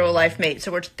hear Hetero Life Mate. So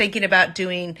we're thinking about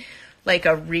doing like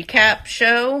a recap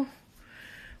show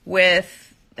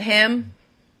with him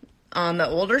on the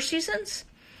older seasons.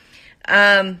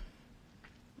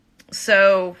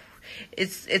 So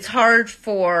it's hard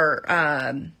for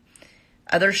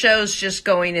other shows just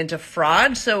going into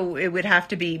fraud, so it would have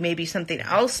to be maybe something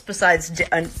else besides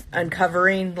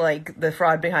uncovering like the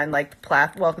fraud behind like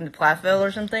Welcome to Plathville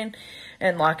or something,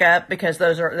 and Lockup, because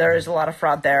there is a lot of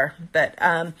fraud there. But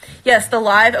yes, the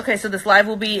live. Okay, so this live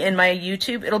will be in my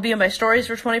YouTube. It'll be in my stories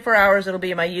for 24 hours. It'll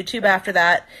be in my YouTube after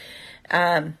that.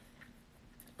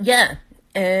 Yeah.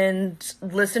 And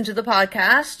listen to the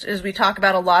podcast as we talk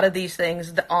about a lot of these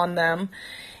things on them.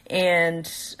 And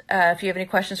if you have any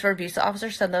questions for a visa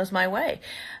officer, send those my way.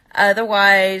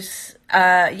 Otherwise,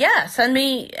 yeah, send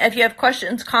me, if you have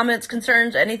questions, comments,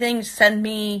 concerns, anything, send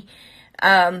me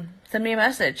a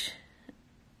message.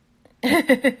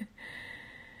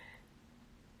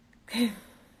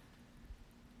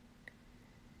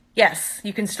 Yes,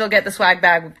 you can still get the swag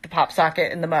bag with the pop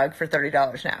socket and the mug for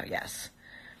 $30 now. Yes.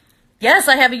 Yes,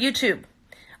 I have a YouTube.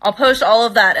 I'll post all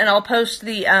of that, and I'll post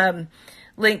the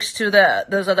links to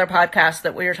those other podcasts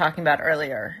that we were talking about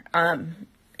earlier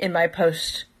in my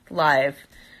post live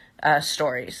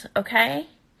stories. Okay,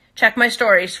 check my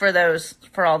stories for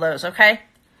all those. Okay,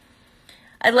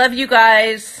 I love you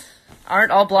guys.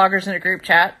 Aren't all bloggers in a group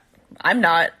chat? I'm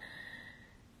not.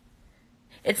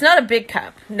 It's not a big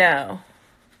cup. No,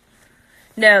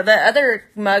 the other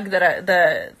mug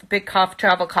the big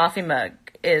travel coffee mug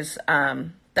is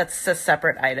that's a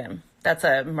separate item. That's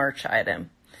a merch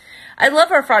item. I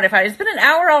love our Friday Fight. It's been an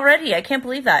hour already. I can't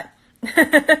believe that.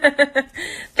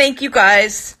 Thank you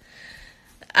guys.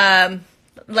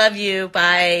 Love you.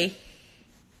 Bye.